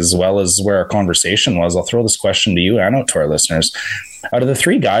here, as well as where our conversation was, I'll throw this question to you and out to our listeners. Out of the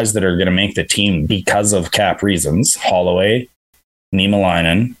three guys that are going to make the team because of cap reasons, Holloway,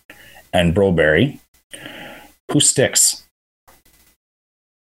 Niemelainen, and Broberry, who sticks?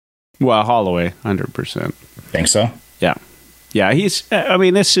 Well, Holloway, 100%. Think so? Yeah. Yeah, he's at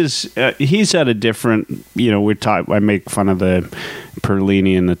a different, I make fun of the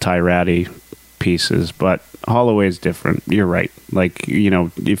Perlini and the Tyrati pieces, but Holloway's different. You're right. Like,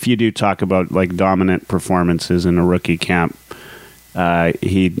 if you do talk about like dominant performances in a rookie camp,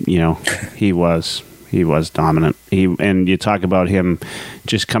 he was dominant. And you talk about him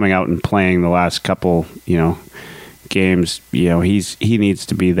just coming out and playing the last couple, games, he needs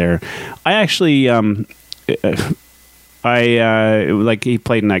to be there. I actually, he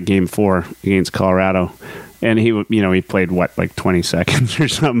played in that game 4 against Colorado, and he played like 20 seconds or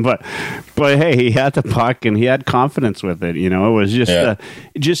something, but hey, he had the puck and he had confidence with it. It was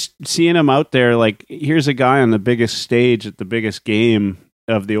just seeing him out there. Like, here's a guy on the biggest stage at the biggest game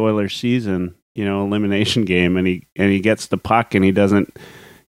of the Oilers season, elimination game, and he gets the puck and he doesn't,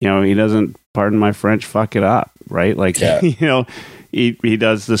 pardon my French, fuck it up, right? Like, he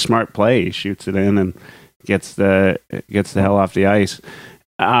does the smart play, he shoots it in and gets the hell off the ice.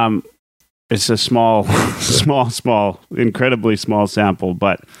 It's a small, incredibly small sample,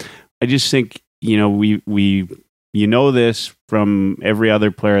 but I just think, we this from every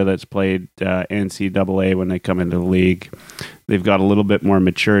other player that's played NCAA when they come into the league. They've got a little bit more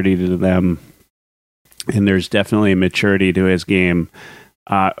maturity to them, and there's definitely a maturity to his game.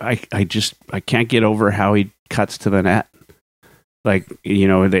 I can't get over how he cuts to the net. Like,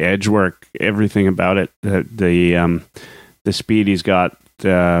 the edge work, everything about it, the speed he's got,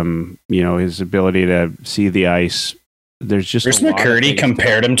 his ability to see the ice. There's just Chris McCurdy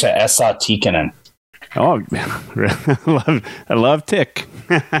compared him to Esa Tikkanen. Oh, I love Tick.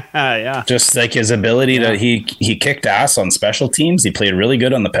 Yeah, just like his ability to he kicked ass on special teams. He played really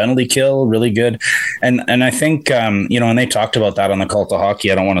good on the penalty kill, really good, and I think and they talked about that on the Cult of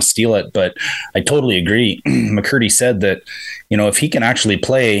Hockey. I don't want to steal it, but I totally agree. McCurdy said that if he can actually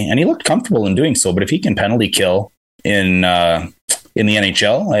play, and he looked comfortable in doing so, but if he can penalty kill in the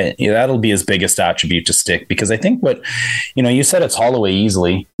NHL, that'll be his biggest attribute to stick, because I think you said it's Holloway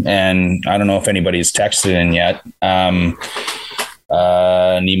easily, and I don't know if anybody's texted in yet.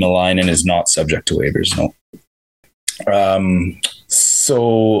 Niemelainen is not subject to waivers, no.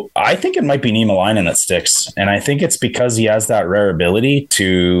 So I think it might be Niemelainen that sticks, and I think it's because he has that rare ability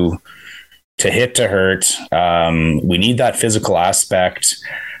to hit to hurt. We need that physical aspect.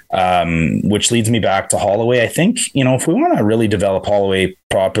 Which leads me back to Holloway. I think, if we want to really develop Holloway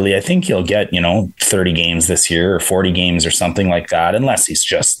properly, I think he'll get, 30 games this year or 40 games or something like that, unless he's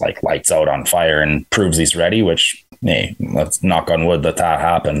just like lights out on fire and proves he's ready, which, hey, let's knock on wood that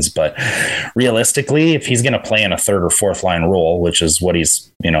happens. But realistically, if he's going to play in a third or fourth line role, which is what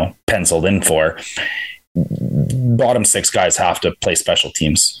he's, penciled in for, bottom six guys have to play special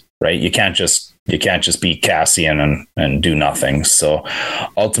teams, right? You can't just be Cassian and do nothing. So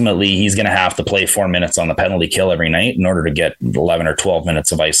ultimately, he's going to have to play 4 minutes on the penalty kill every night in order to get 11 or 12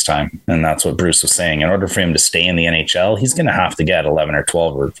 minutes of ice time. And that's what Bruce was saying. In order for him to stay in the NHL, he's going to have to get 11 or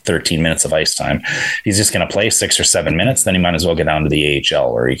 12 or 13 minutes of ice time. He's just going to play 6 or 7 minutes. Then he might as well get down to the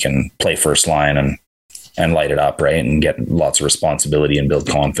AHL, where he can play first line and light it up, right? And get lots of responsibility and build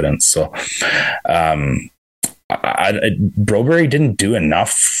confidence. So, Broberg didn't do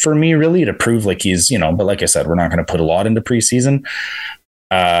enough for me really to prove like he's, but like I said, we're not going to put a lot into preseason.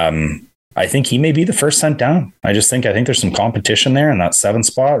 I think he may be the first sent down. I think there's some competition there in that 7th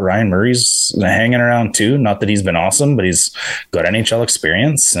spot. Ryan Murray's hanging around too. Not that he's been awesome, but he's got NHL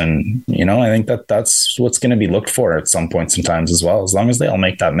experience. And, I think that's what's going to be looked for at some points in times as well. As long as they all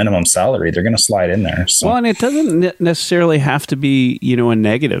make that minimum salary, they're going to slide in there. So. Well, and it doesn't necessarily have to be, a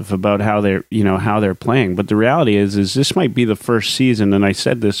negative about how they're playing. But the reality is this might be the first season. And I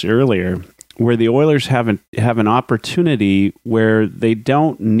said this earlier, where the Oilers have an opportunity where they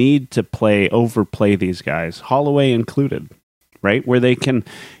don't need to overplay these guys, Holloway included, right? Where they can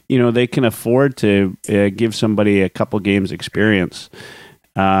afford to give somebody a couple games experience,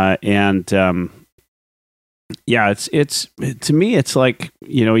 it's to me, it's like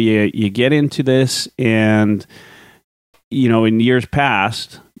you get into this, and in years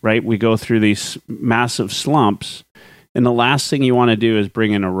past, right, we go through these massive slumps, and the last thing you want to do is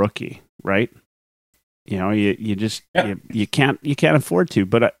bring in a rookie. Right. You can't afford to,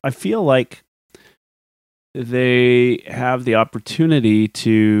 but I feel like they have the opportunity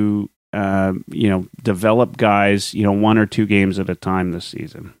to, develop guys, 1 or 2 games at a time this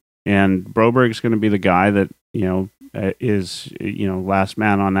season. And Broberg's going to be the guy that, is, last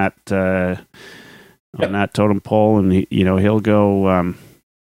man on that totem pole. And he'll go,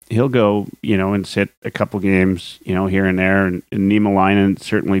 and sit a couple games, here and there. And Niemelainen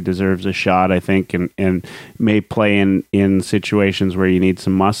certainly deserves a shot, I think, and may play in situations where you need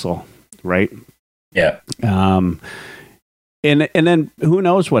some muscle, right? Yeah. And then who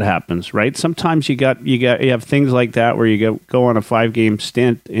knows what happens, right? Sometimes you have things like that where you go on a 5-game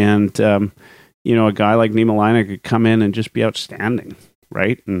stint, and a guy like Niemelainen could come in and just be outstanding,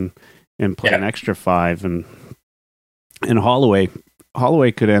 right? And play an extra 5, and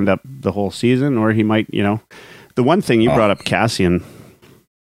Holloway could end up the whole season, or he might, the one thing you brought up, Cassian,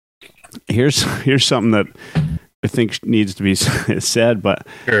 here's something that I think needs to be said, but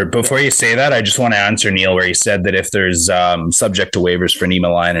sure. Before you say that, I just want to answer Neil, where he said that if there's subject to waivers for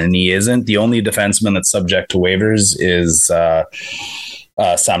Niemelainen and he isn't, the only defenseman that's subject to waivers is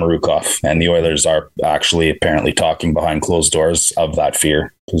Samorukov, and the Oilers are actually apparently talking behind closed doors of that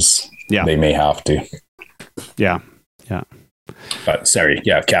fear, because they may have to. Yeah. But sorry,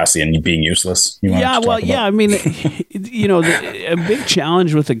 Cassian being useless. I mean, a big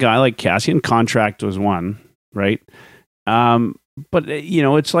challenge with a guy like Cassian, contract was one, right? But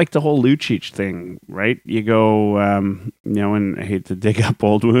it's like the whole Lucic thing, right? You go, and I hate to dig up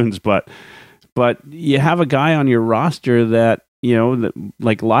old wounds, but you have a guy on your roster that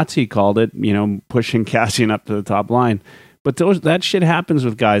like Lotzi called it, pushing Cassian up to the top line. But that shit happens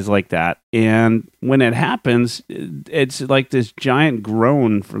with guys like that. And when it happens, it's like this giant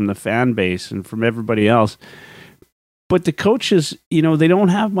groan from the fan base and from everybody else. But the coaches, they don't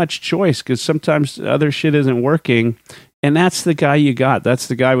have much choice, because sometimes other shit isn't working. And that's the guy you got. That's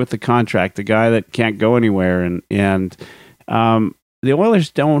the guy with the contract, the guy that can't go anywhere. And the Oilers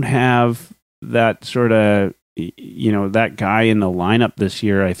don't have that sort of, that guy in the lineup this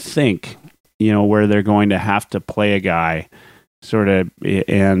year, I think. Where they're going to have to play a guy sort of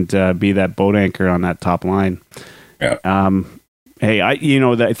and be that boat anchor on that top line. Yeah.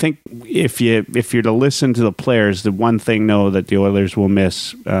 I think if you're to listen to the players, the one thing that the Oilers will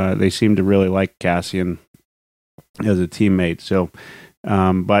miss, they seem to really like Cassian as a teammate. So,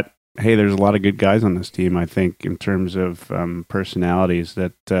 but hey, there's a lot of good guys on this team, I think, in terms of personalities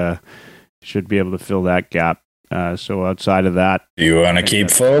that should be able to fill that gap. So outside of that, you want to keep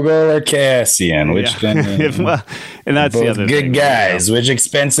Foegele or Cassian? Which can, and that's both the other good thing, guys. Which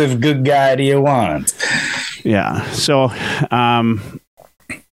expensive good guy do you want? Yeah. So,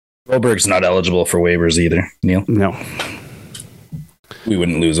 Broberg's not eligible for waivers either, Neil. No, we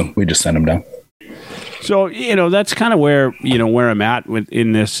wouldn't lose him. We just send him down. So, that's kind of where I'm at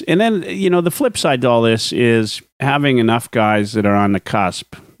in this. And then, the flip side to all this is having enough guys that are on the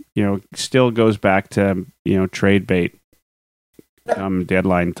cusp, still goes back to, trade bait come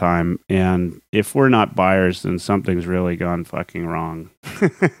deadline time. And if we're not buyers, then something's really gone fucking wrong.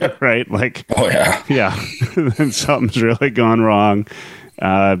 Right? Like, oh, yeah. Yeah. Then something's really gone wrong.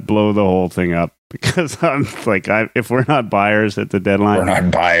 Blow the whole thing up. Because I'm like, if we're not buyers at the deadline, we're not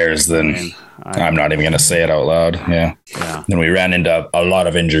buyers, then I'm not even going to say it out loud. Yeah. Then we ran into a lot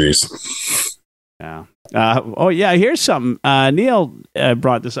of injuries. Yeah. Here's something. Neil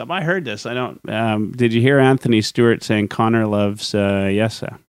brought this up. I heard this. I don't. Did you hear Anthony Stewart saying Connor loves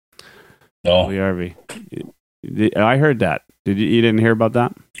Yessa? No. Puljujarvi. I heard that. You didn't hear about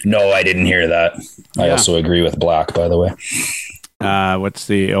that? No, I didn't hear that. I also agree with Black, by the way. What's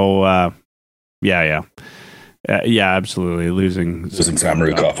the Yeah, absolutely. Losing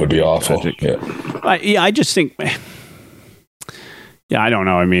Samorukov would be awful. I just think. Yeah, I don't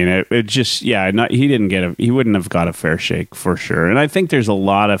know. I mean, it just he wouldn't have got a fair shake for sure. And I think there's a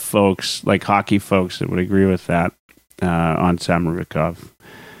lot of folks, like hockey folks, that would agree with that on Samorukov.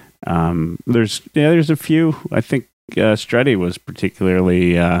 There's a few. I think Strutty was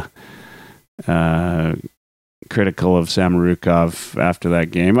particularly critical of Samorukov after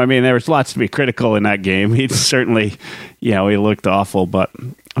that game. I mean, there was lots to be critical in that game. He certainly, he looked awful, but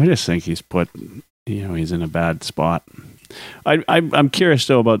I just think he's he's in a bad spot. I'm curious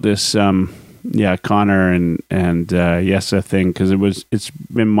though about this, Connor and Yessa thing, because it's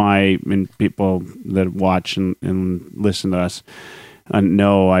been people that watch and listen to us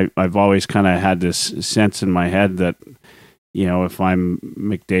know I've always kind of had this sense in my head that, if I'm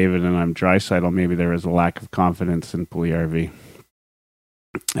McDavid and I'm Draisaitl, maybe there is a lack of confidence in Puljujarvi.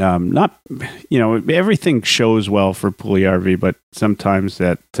 Not, everything shows well for Puljujarvi, but sometimes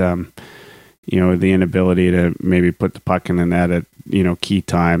that, the inability to maybe put the puck in the net at, key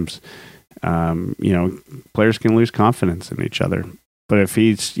times, players can lose confidence in each other. But if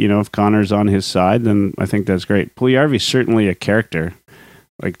if Connor's on his side, then I think that's great. Puljujarvi's certainly a character.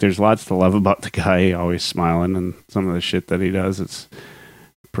 Like, there's lots to love about the guy. Always smiling, and some of the shit that he does, it's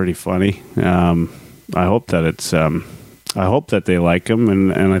pretty funny. I hope that they like him,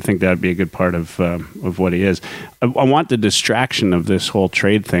 and I think that'd be a good part of what he is. I want the distraction of this whole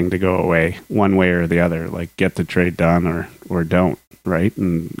trade thing to go away, one way or the other. Like, get the trade done or don't, right,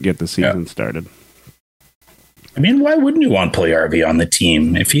 and get the season started. I mean, why wouldn't you want Puljujarvi on the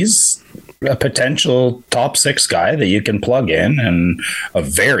team if he's a potential top 6 guy that you can plug in and a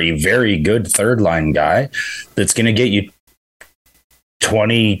very, very good third line guy that's going to get you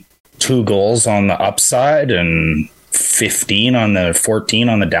 22 goals on the upside and 14 on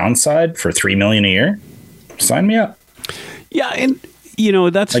the downside for $3 million a year? Sign me up. Yeah, and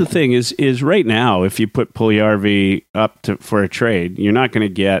that's the thing is right now, if you put Puljujarvi up for a trade, you're not going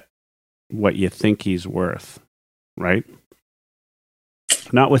to get what you think he's worth, right?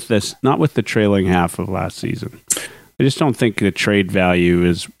 Not with the trailing half of last season. I just don't think the trade value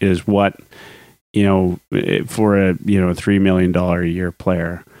is what, for a $3 million a year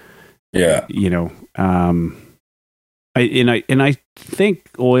player. Yeah. I think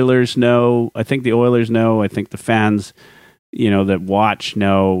Oilers know. I think the Oilers know. I think the fans, that watch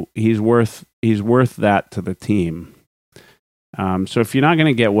know he's worth that to the team. So if you're not going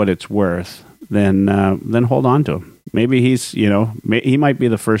to get what it's worth, then hold on to him. Maybe he's, he might be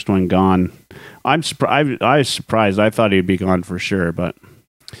the first one gone. I was surprised. I thought he'd be gone for sure, but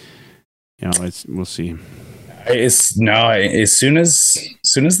we'll see. As soon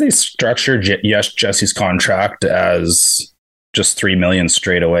as they structure Jesse's contract as just $3 million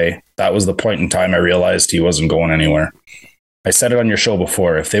straight away, that was the point in time I realized he wasn't going anywhere. I said it on your show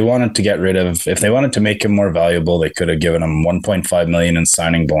before. If they wanted to make him more valuable, they could have given him $1.5 million in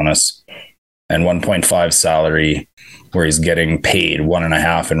signing bonus and 1.5 salary, where he's getting paid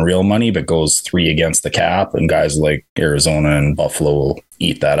 1.5 in real money, but goes 3 against the cap. And guys like Arizona and Buffalo will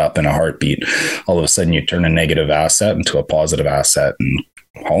eat that up in a heartbeat. All of a sudden you turn a negative asset into a positive asset. And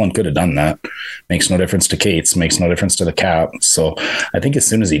Holland could have done that. Makes no difference to Cates, makes no difference to the cap. So I think as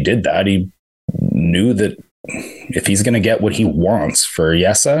soon as he did that, he knew that if he's going to get what he wants for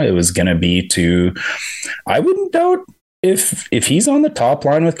Yessa, it was going to be I wouldn't doubt if he's on the top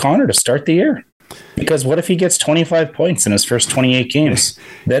line with Connor to start the year. Because what if he gets 25 points in his first 28 games?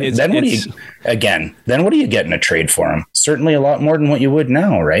 Then what do you get in a trade for him? Certainly a lot more than what you would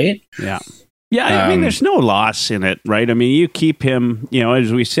now, right? Yeah. Yeah, I mean, there's no loss in it, right? I mean, you keep him,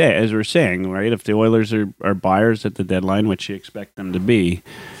 as we're saying, right? If the Oilers are buyers at the deadline, which you expect them to be,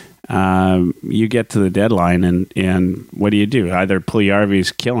 you get to the deadline, and what do? Either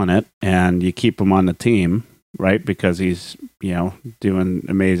Puljujarvi's killing it, and you keep him on the team, right? Because he's doing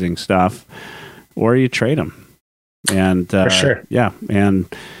amazing stuff, or you trade him. And for sure, yeah, and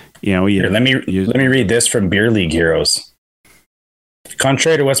Here, let me read this from Beer League Heroes.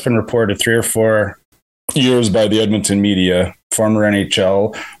 Contrary to what's been reported 3 or 4 years by the Edmonton media, former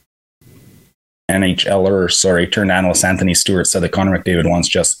NHLer, turned analyst Anthony Stewart said that Connor McDavid wants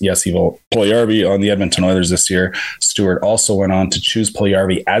Jesse Puljujarvi on the Edmonton Oilers this year. Stewart also went on to choose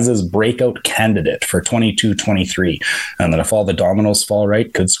Puljujarvi as his breakout candidate for 22-23, and that if all the dominoes fall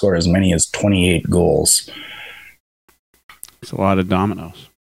right, could score as many as 28 goals. It's a lot of dominoes.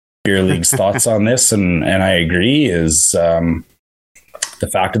 Beer League's thoughts on this, and I agree, is the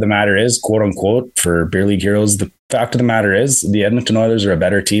fact of the matter is, quote unquote, for Beer League Heroes, the fact of the matter is the Edmonton Oilers are a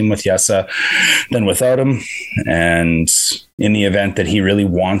better team with Jesse than without him. And in the event that he really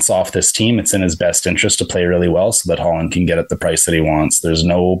wants off this team, it's in his best interest to play really well so that Holland can get at the price that he wants. There's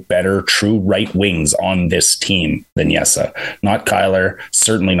no better true right wings on this team than Jesse. Not Kyler,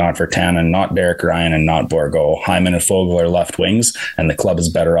 certainly not Virtanen, not Derek Ryan, and not Borgo. Hyman and Fogle are left wings, and the club is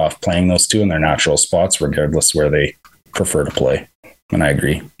better off playing those two in their natural spots, regardless where they prefer to play. And I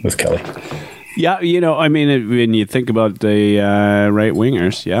agree with Kelly. Yeah, when you think about the right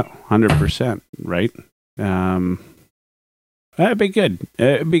wingers, 100%, right? That'd be good.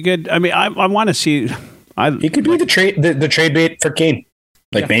 It'd be good. I mean, I want to see. It could be the trade bait for Kane.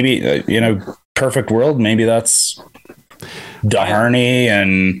 Maybe in a perfect world, maybe that's Doherty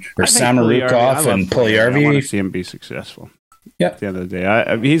or Samorukov and Puljujarvi. I want to see him be successful. Yeah. At the end of the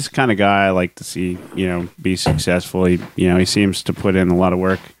day, he's the kind of guy I like to see, be successful. He seems to put in a lot of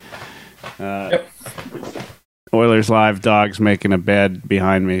work. Yep. Oilers Live dog's making a bed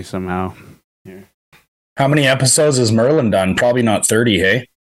behind me somehow. Here. How many episodes has Merlin done? Probably not 30, hey?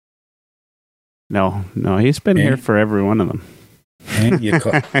 No, he's been here for every one of them.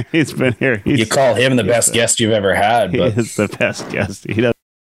 He's been here. You call him the best guest you've ever had. But he is the best guest. He does.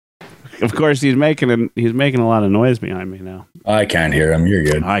 Of course, he's making a lot of noise behind me now. I can't hear him. You're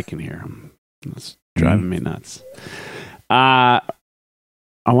good. I can hear him. It's driving me nuts. I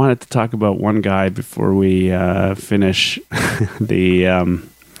wanted to talk about one guy before we finish this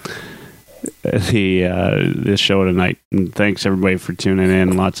show tonight. And thanks everybody for tuning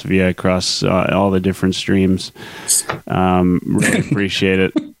in. Lots of you across all the different streams. Really appreciate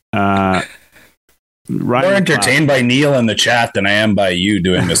it. Ryan more entertained by Neil in the chat than I am by you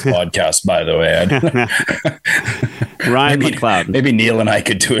doing this podcast, by the way. Ryan McLeod. Maybe Neil and I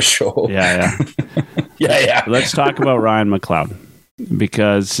could do a show. Yeah. Yeah. Let's talk about Ryan McLeod,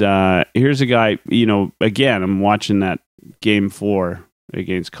 because here's a guy, again, I'm watching that game 4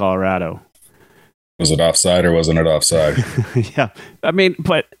 against Colorado. Was it offside or wasn't it offside? Yeah. I mean,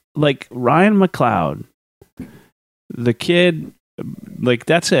 but Ryan McLeod, the kid,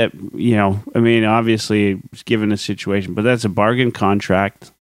 that's it. Obviously, given the situation, but that's a bargain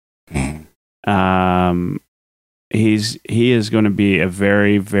contract. He is going to be a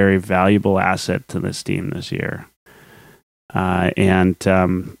very, very valuable asset to this team this year.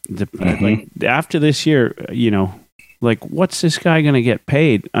 After this year, what's this guy going to get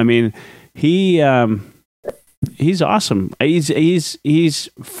paid? I mean, he's awesome. He's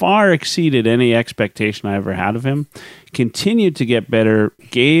far exceeded any expectation I ever had of him. Continued to get better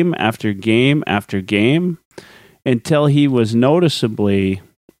game after game after game until he was noticeably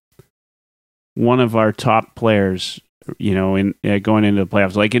one of our top players, in going into the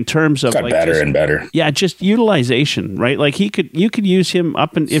playoffs. In terms of got better and better. Yeah, just utilization, right? You could use him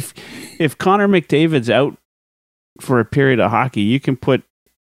up, and if Connor McDavid's out for a period of hockey, you can put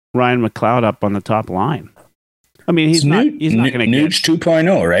Ryan McLeod up on the top line. I mean, he's not going to get Nuge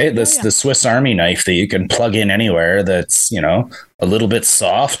 2.0, right? The Swiss Army knife that you can plug in anywhere. That's a little bit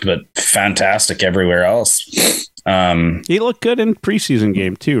soft, but fantastic everywhere else. He looked good in preseason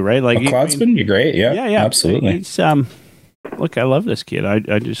game too, right? McLeod's been great. Yeah, absolutely. He's, look, I love this kid.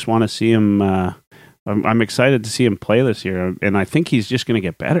 I just want to see him. I'm excited to see him play this year, and I think he's just going to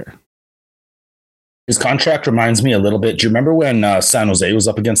get better. His contract reminds me a little bit. Do you remember when San Jose was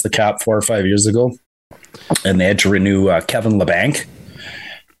up against the cap 4 or 5 years ago? And they had to renew Kevin Labanc,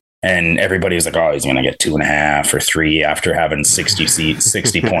 and everybody was like, "Oh, he's going to get 2.5 or 3 after having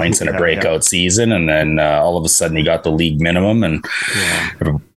 60 points in a breakout season." And then all of a sudden, he got the league minimum, and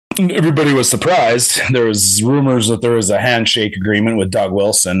everybody was surprised. There was rumors that there was a handshake agreement with Doug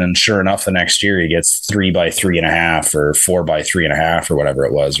Wilson, and sure enough, the next year he gets 3 by 3.5 or 4 by 3.5 or whatever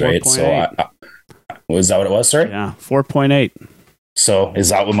it was, right? 4. So, was that what it was? Sorry, yeah, 4.8. So, is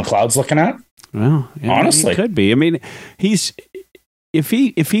that what McLeod's looking at? Well, yeah, honestly, he could be. I mean, he's if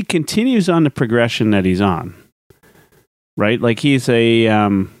he continues on the progression that he's on, right? Like he's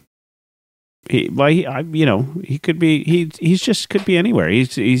a he could be he's just could be anywhere.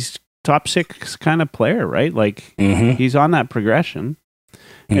 He's top 6 kind of player, right? Like he's on that progression.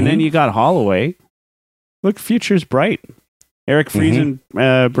 And then you got Holloway. Look, future's bright. Eric Friesen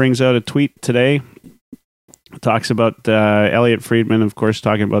brings out a tweet today. Talks about Elliot Friedman, of course,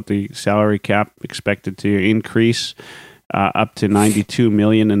 talking about the salary cap expected to increase up to $92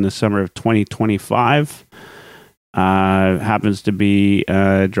 million in the summer of 2025. Happens to be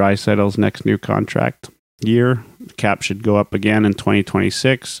Draisaitl's next new contract year. The cap should go up again in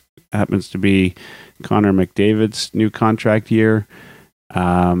 2026. Happens to be Connor McDavid's new contract year.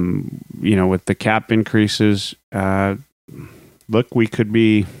 With the cap increases, look, we could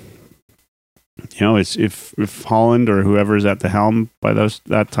be, it's if Holland or whoever's at the helm by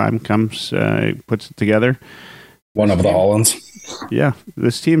that time comes, puts it together. One of the Hollands. Yeah,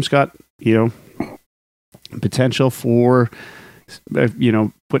 this team's got, potential for,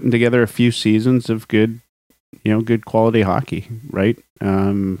 putting together a few seasons of good quality hockey, right?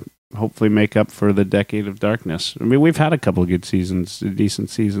 Hopefully make up for the decade of darkness. I mean, we've had a couple of good seasons, decent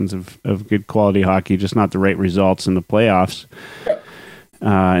seasons of good quality hockey, just not the right results in the playoffs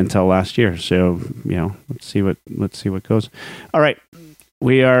until last year. So, let's see what goes. All right.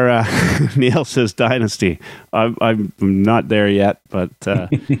 We are, Neil says Dynasty. I'm not there yet, but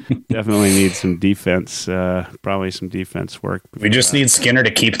definitely need some defense, probably some defense work. We just need Skinner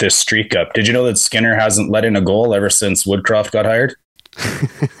to keep this streak up. Did you know that Skinner hasn't let in a goal ever since Woodcroft got hired?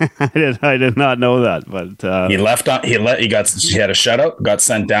 I did not know that, but he had a shutout, got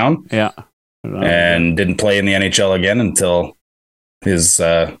sent down, and didn't play in the NHL again until his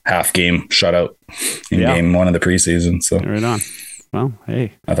half game shutout in game 1 of the preseason. So right on. Well,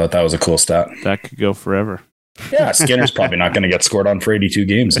 hey, I thought that was a cool stat. That could go forever. Yeah, Skinner's probably not going to get scored on for 82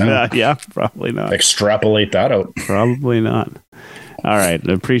 games now. Yeah, probably not. Extrapolate that out. Probably not. All right.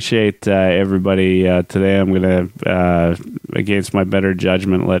 Appreciate everybody today. I'm going to, against my better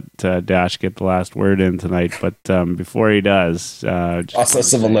judgment, let Dash get the last word in tonight. But before he does...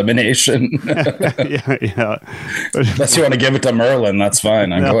 process of elimination. yeah. Unless you want to give it to Merlin, that's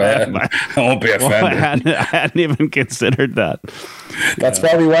fine. Go ahead. I won't be offended. I hadn't even considered that. That's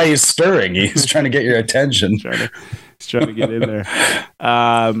probably why he's stirring. He's trying to get your attention. He's trying to get in there.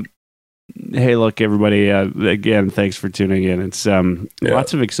 Hey, look, everybody, again, thanks for tuning in. It's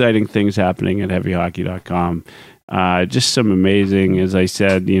lots of exciting things happening at heavyhockey.com. Just some amazing, as I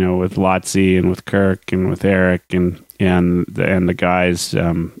said, with Lotzi and with Kirk and with Eric and the guys,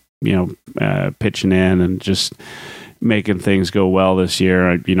 pitching in and just making things go well this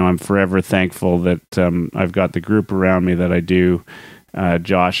year. I'm forever thankful that I've got the group around me that I do.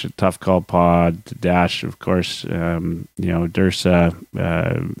 Josh at Tough Call Pod, Dash, of course, Dursa,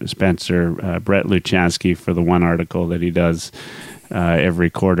 Spencer, Brett Luchansky for the one article that he does every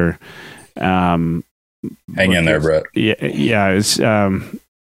quarter. Hang in there, Brett. Yeah,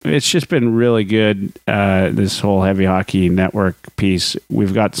 it's just been really good, this whole Heavy Hockey Network piece.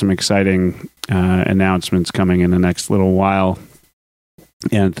 We've got some exciting announcements coming in the next little while,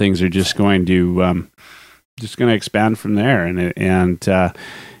 and things are just going to expand from there. And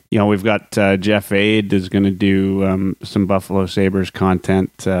we've got Jeff Aid is going to do some Buffalo Sabres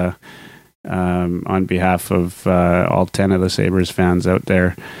content on behalf of all 10 of the Sabres fans out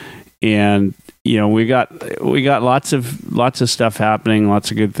there. And we got lots of stuff happening,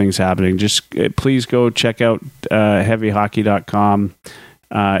 lots of good things happening. Just please go check out heavyhockey.com.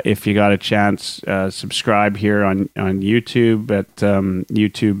 If you got a chance, subscribe here on YouTube at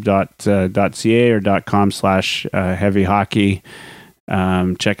youtube.ca or .com/heavyhockey.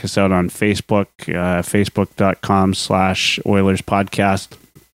 Check us out on Facebook, facebook.com/Oilers podcast.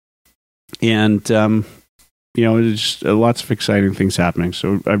 And, there's lots of exciting things happening.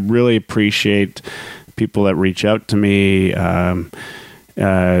 So I really appreciate people that reach out to me,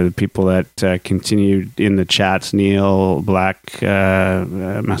 people that continued in the chats, Neil, Black,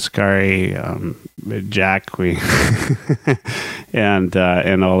 Mascari, Jack, and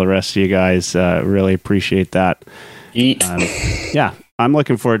all the rest of you guys. Really appreciate that. I'm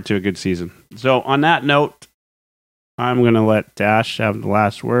looking forward to a good season. So on that note, I'm going to let Dash have the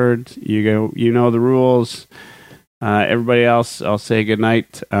last word. You know the rules. Everybody else, I'll say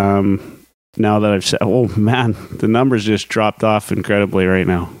goodnight. Now that I've said, oh man, the numbers just dropped off incredibly right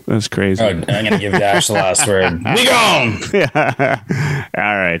now. That's crazy. I'm going to give Dash the last word. Be gone! Yeah. All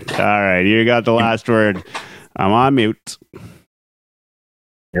right. You got the last word. I'm on mute.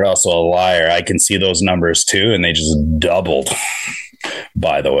 You're also a liar. I can see those numbers too, and they just doubled,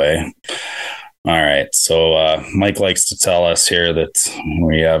 by the way. All right. So Mike likes to tell us here that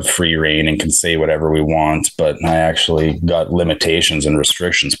we have free reign and can say whatever we want, but I actually got limitations and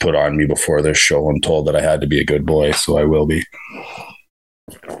restrictions put on me before this show and told that I had to be a good boy, so I will be.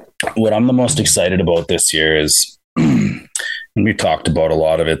 What I'm the most excited about this year is, and we talked about a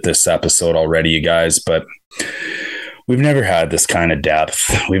lot of it this episode already, you guys, but we've never had this kind of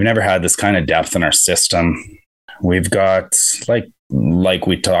depth. We've never had this kind of depth in our system. We've got, like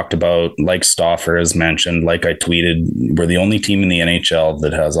we talked about, like Stauffer has mentioned, like I tweeted, we're the only team in the NHL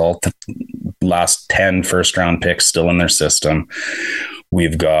that has all last 10 first-round picks still in their system.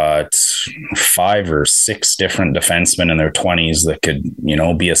 We've got 5 or 6 different defensemen in their 20s that could,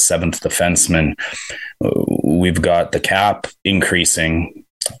 be a 7th defenseman. We've got the cap increasing.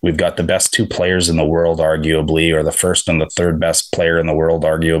 We've got the best 2 players in the world, arguably, or the first and the third best player in the world,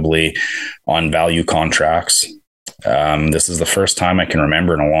 arguably, on value contracts. This is the first time I can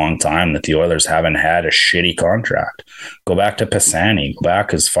remember in a long time that the Oilers haven't had a shitty contract. Go back to Pisani, go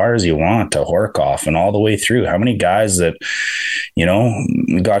back as far as you want to Horkoff and all the way through. How many guys that,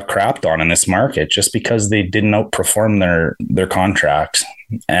 got crapped on in this market just because they didn't outperform their contract?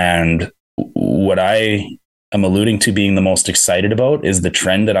 And what I am alluding to being the most excited about is the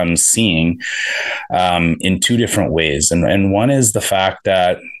trend that I'm seeing in 2 different ways. And one is the fact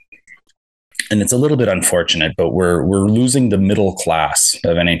that, and it's a little bit unfortunate, but we're losing the middle class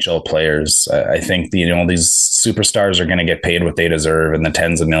of NHL players. I think these superstars are going to get paid what they deserve in the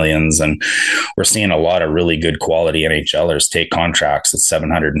tens of millions, and we're seeing a lot of really good quality NHLers take contracts at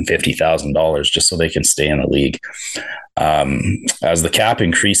 $750,000 just so they can stay in the league. As the cap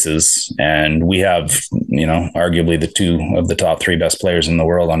increases, and we have, arguably the 2 of the top 3 best players in the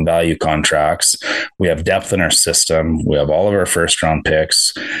world on value contracts. We have depth in our system. We have all of our first round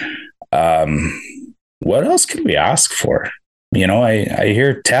picks. What else could we ask for? I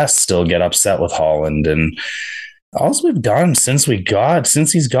hear Tess still get upset with Holland, and all we've done since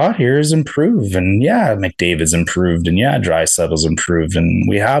he's got here is improve. And yeah, McDavid's improved, and yeah, Draisaitl's improved, and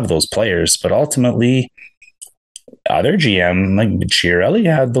we have those players, but ultimately other GM like Chiarelli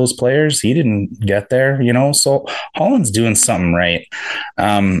had those players. He didn't get there, so Holland's doing something right.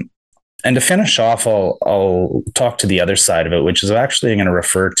 And to finish off, I'll talk to the other side of it, which is actually I'm going to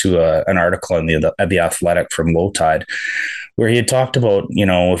refer to an article in the Athletic from Low Tide, where he had talked about,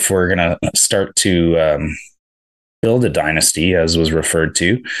 if we're going to start to build a dynasty, as was referred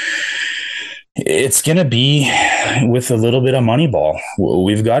to, it's going to be with a little bit of Moneyball.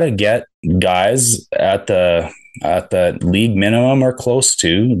 We've got to get guys at the league minimum or close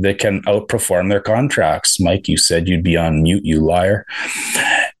to that can outperform their contracts. Mike, you said you'd be on mute, you liar.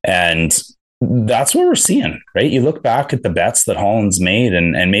 And that's what we're seeing, right? You look back at the bets that Holland's made,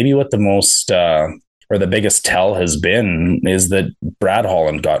 and maybe what the most or the biggest tell has been is that Brad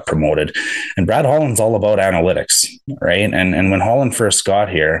Holland got promoted, and Brad Holland's all about analytics, right? And when Holland first got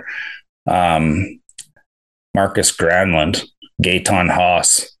here, Marcus Granlund, Gaetan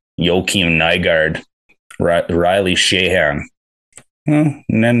Haas, Joakim Nygaard, Riley Sheahan, and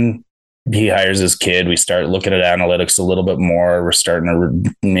then he hires his kid. We start looking at analytics a little bit more. We're starting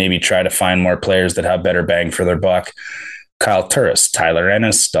to maybe try to find more players that have better bang for their buck. Kyle Turris, Tyler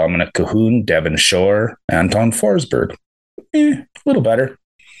Ennis, Dominic Cahoon, Devin Shore, Anton Forsberg. A little better.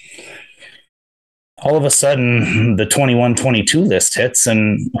 All of a sudden, the 21-22 list hits,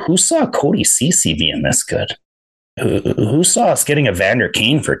 and who saw Cody Ceci being this good? Who saw us getting a Vander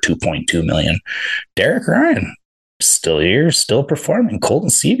Kane for $2.2 million? Derek Ryan, still here, still performing.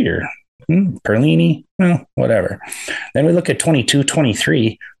 Colton Sevier, Perlini, whatever. Then we look at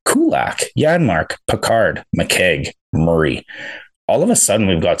 22-23, Kulak, Janmark, Picard, McKegg, Murray. All of a sudden,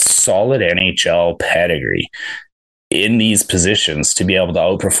 we've got solid NHL pedigree in these positions to be able to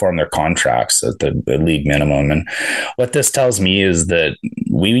outperform their contracts at the league minimum. And what this tells me is that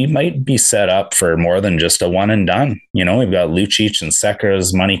we might be set up for more than just a one and done. We've got Lucic and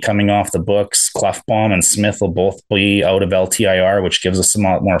Sekera's money coming off the books. Clefbaum and Smith will both be out of LTIR, which gives us a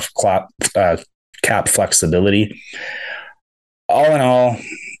lot more cap flexibility. All in all,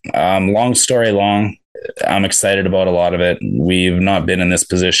 long story long, I'm excited about a lot of it. We've not been in this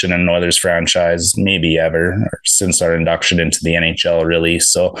position in an Oilers franchise, maybe ever, since our induction into the NHL, really.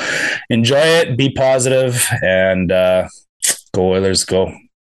 So enjoy it, be positive, and go Oilers, go.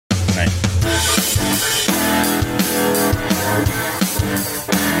 Good night.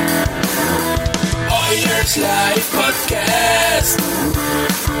 Oilers Live Podcast.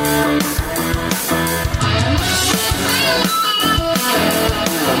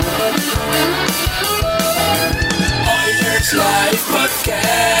 Live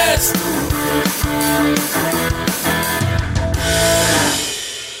Podcast.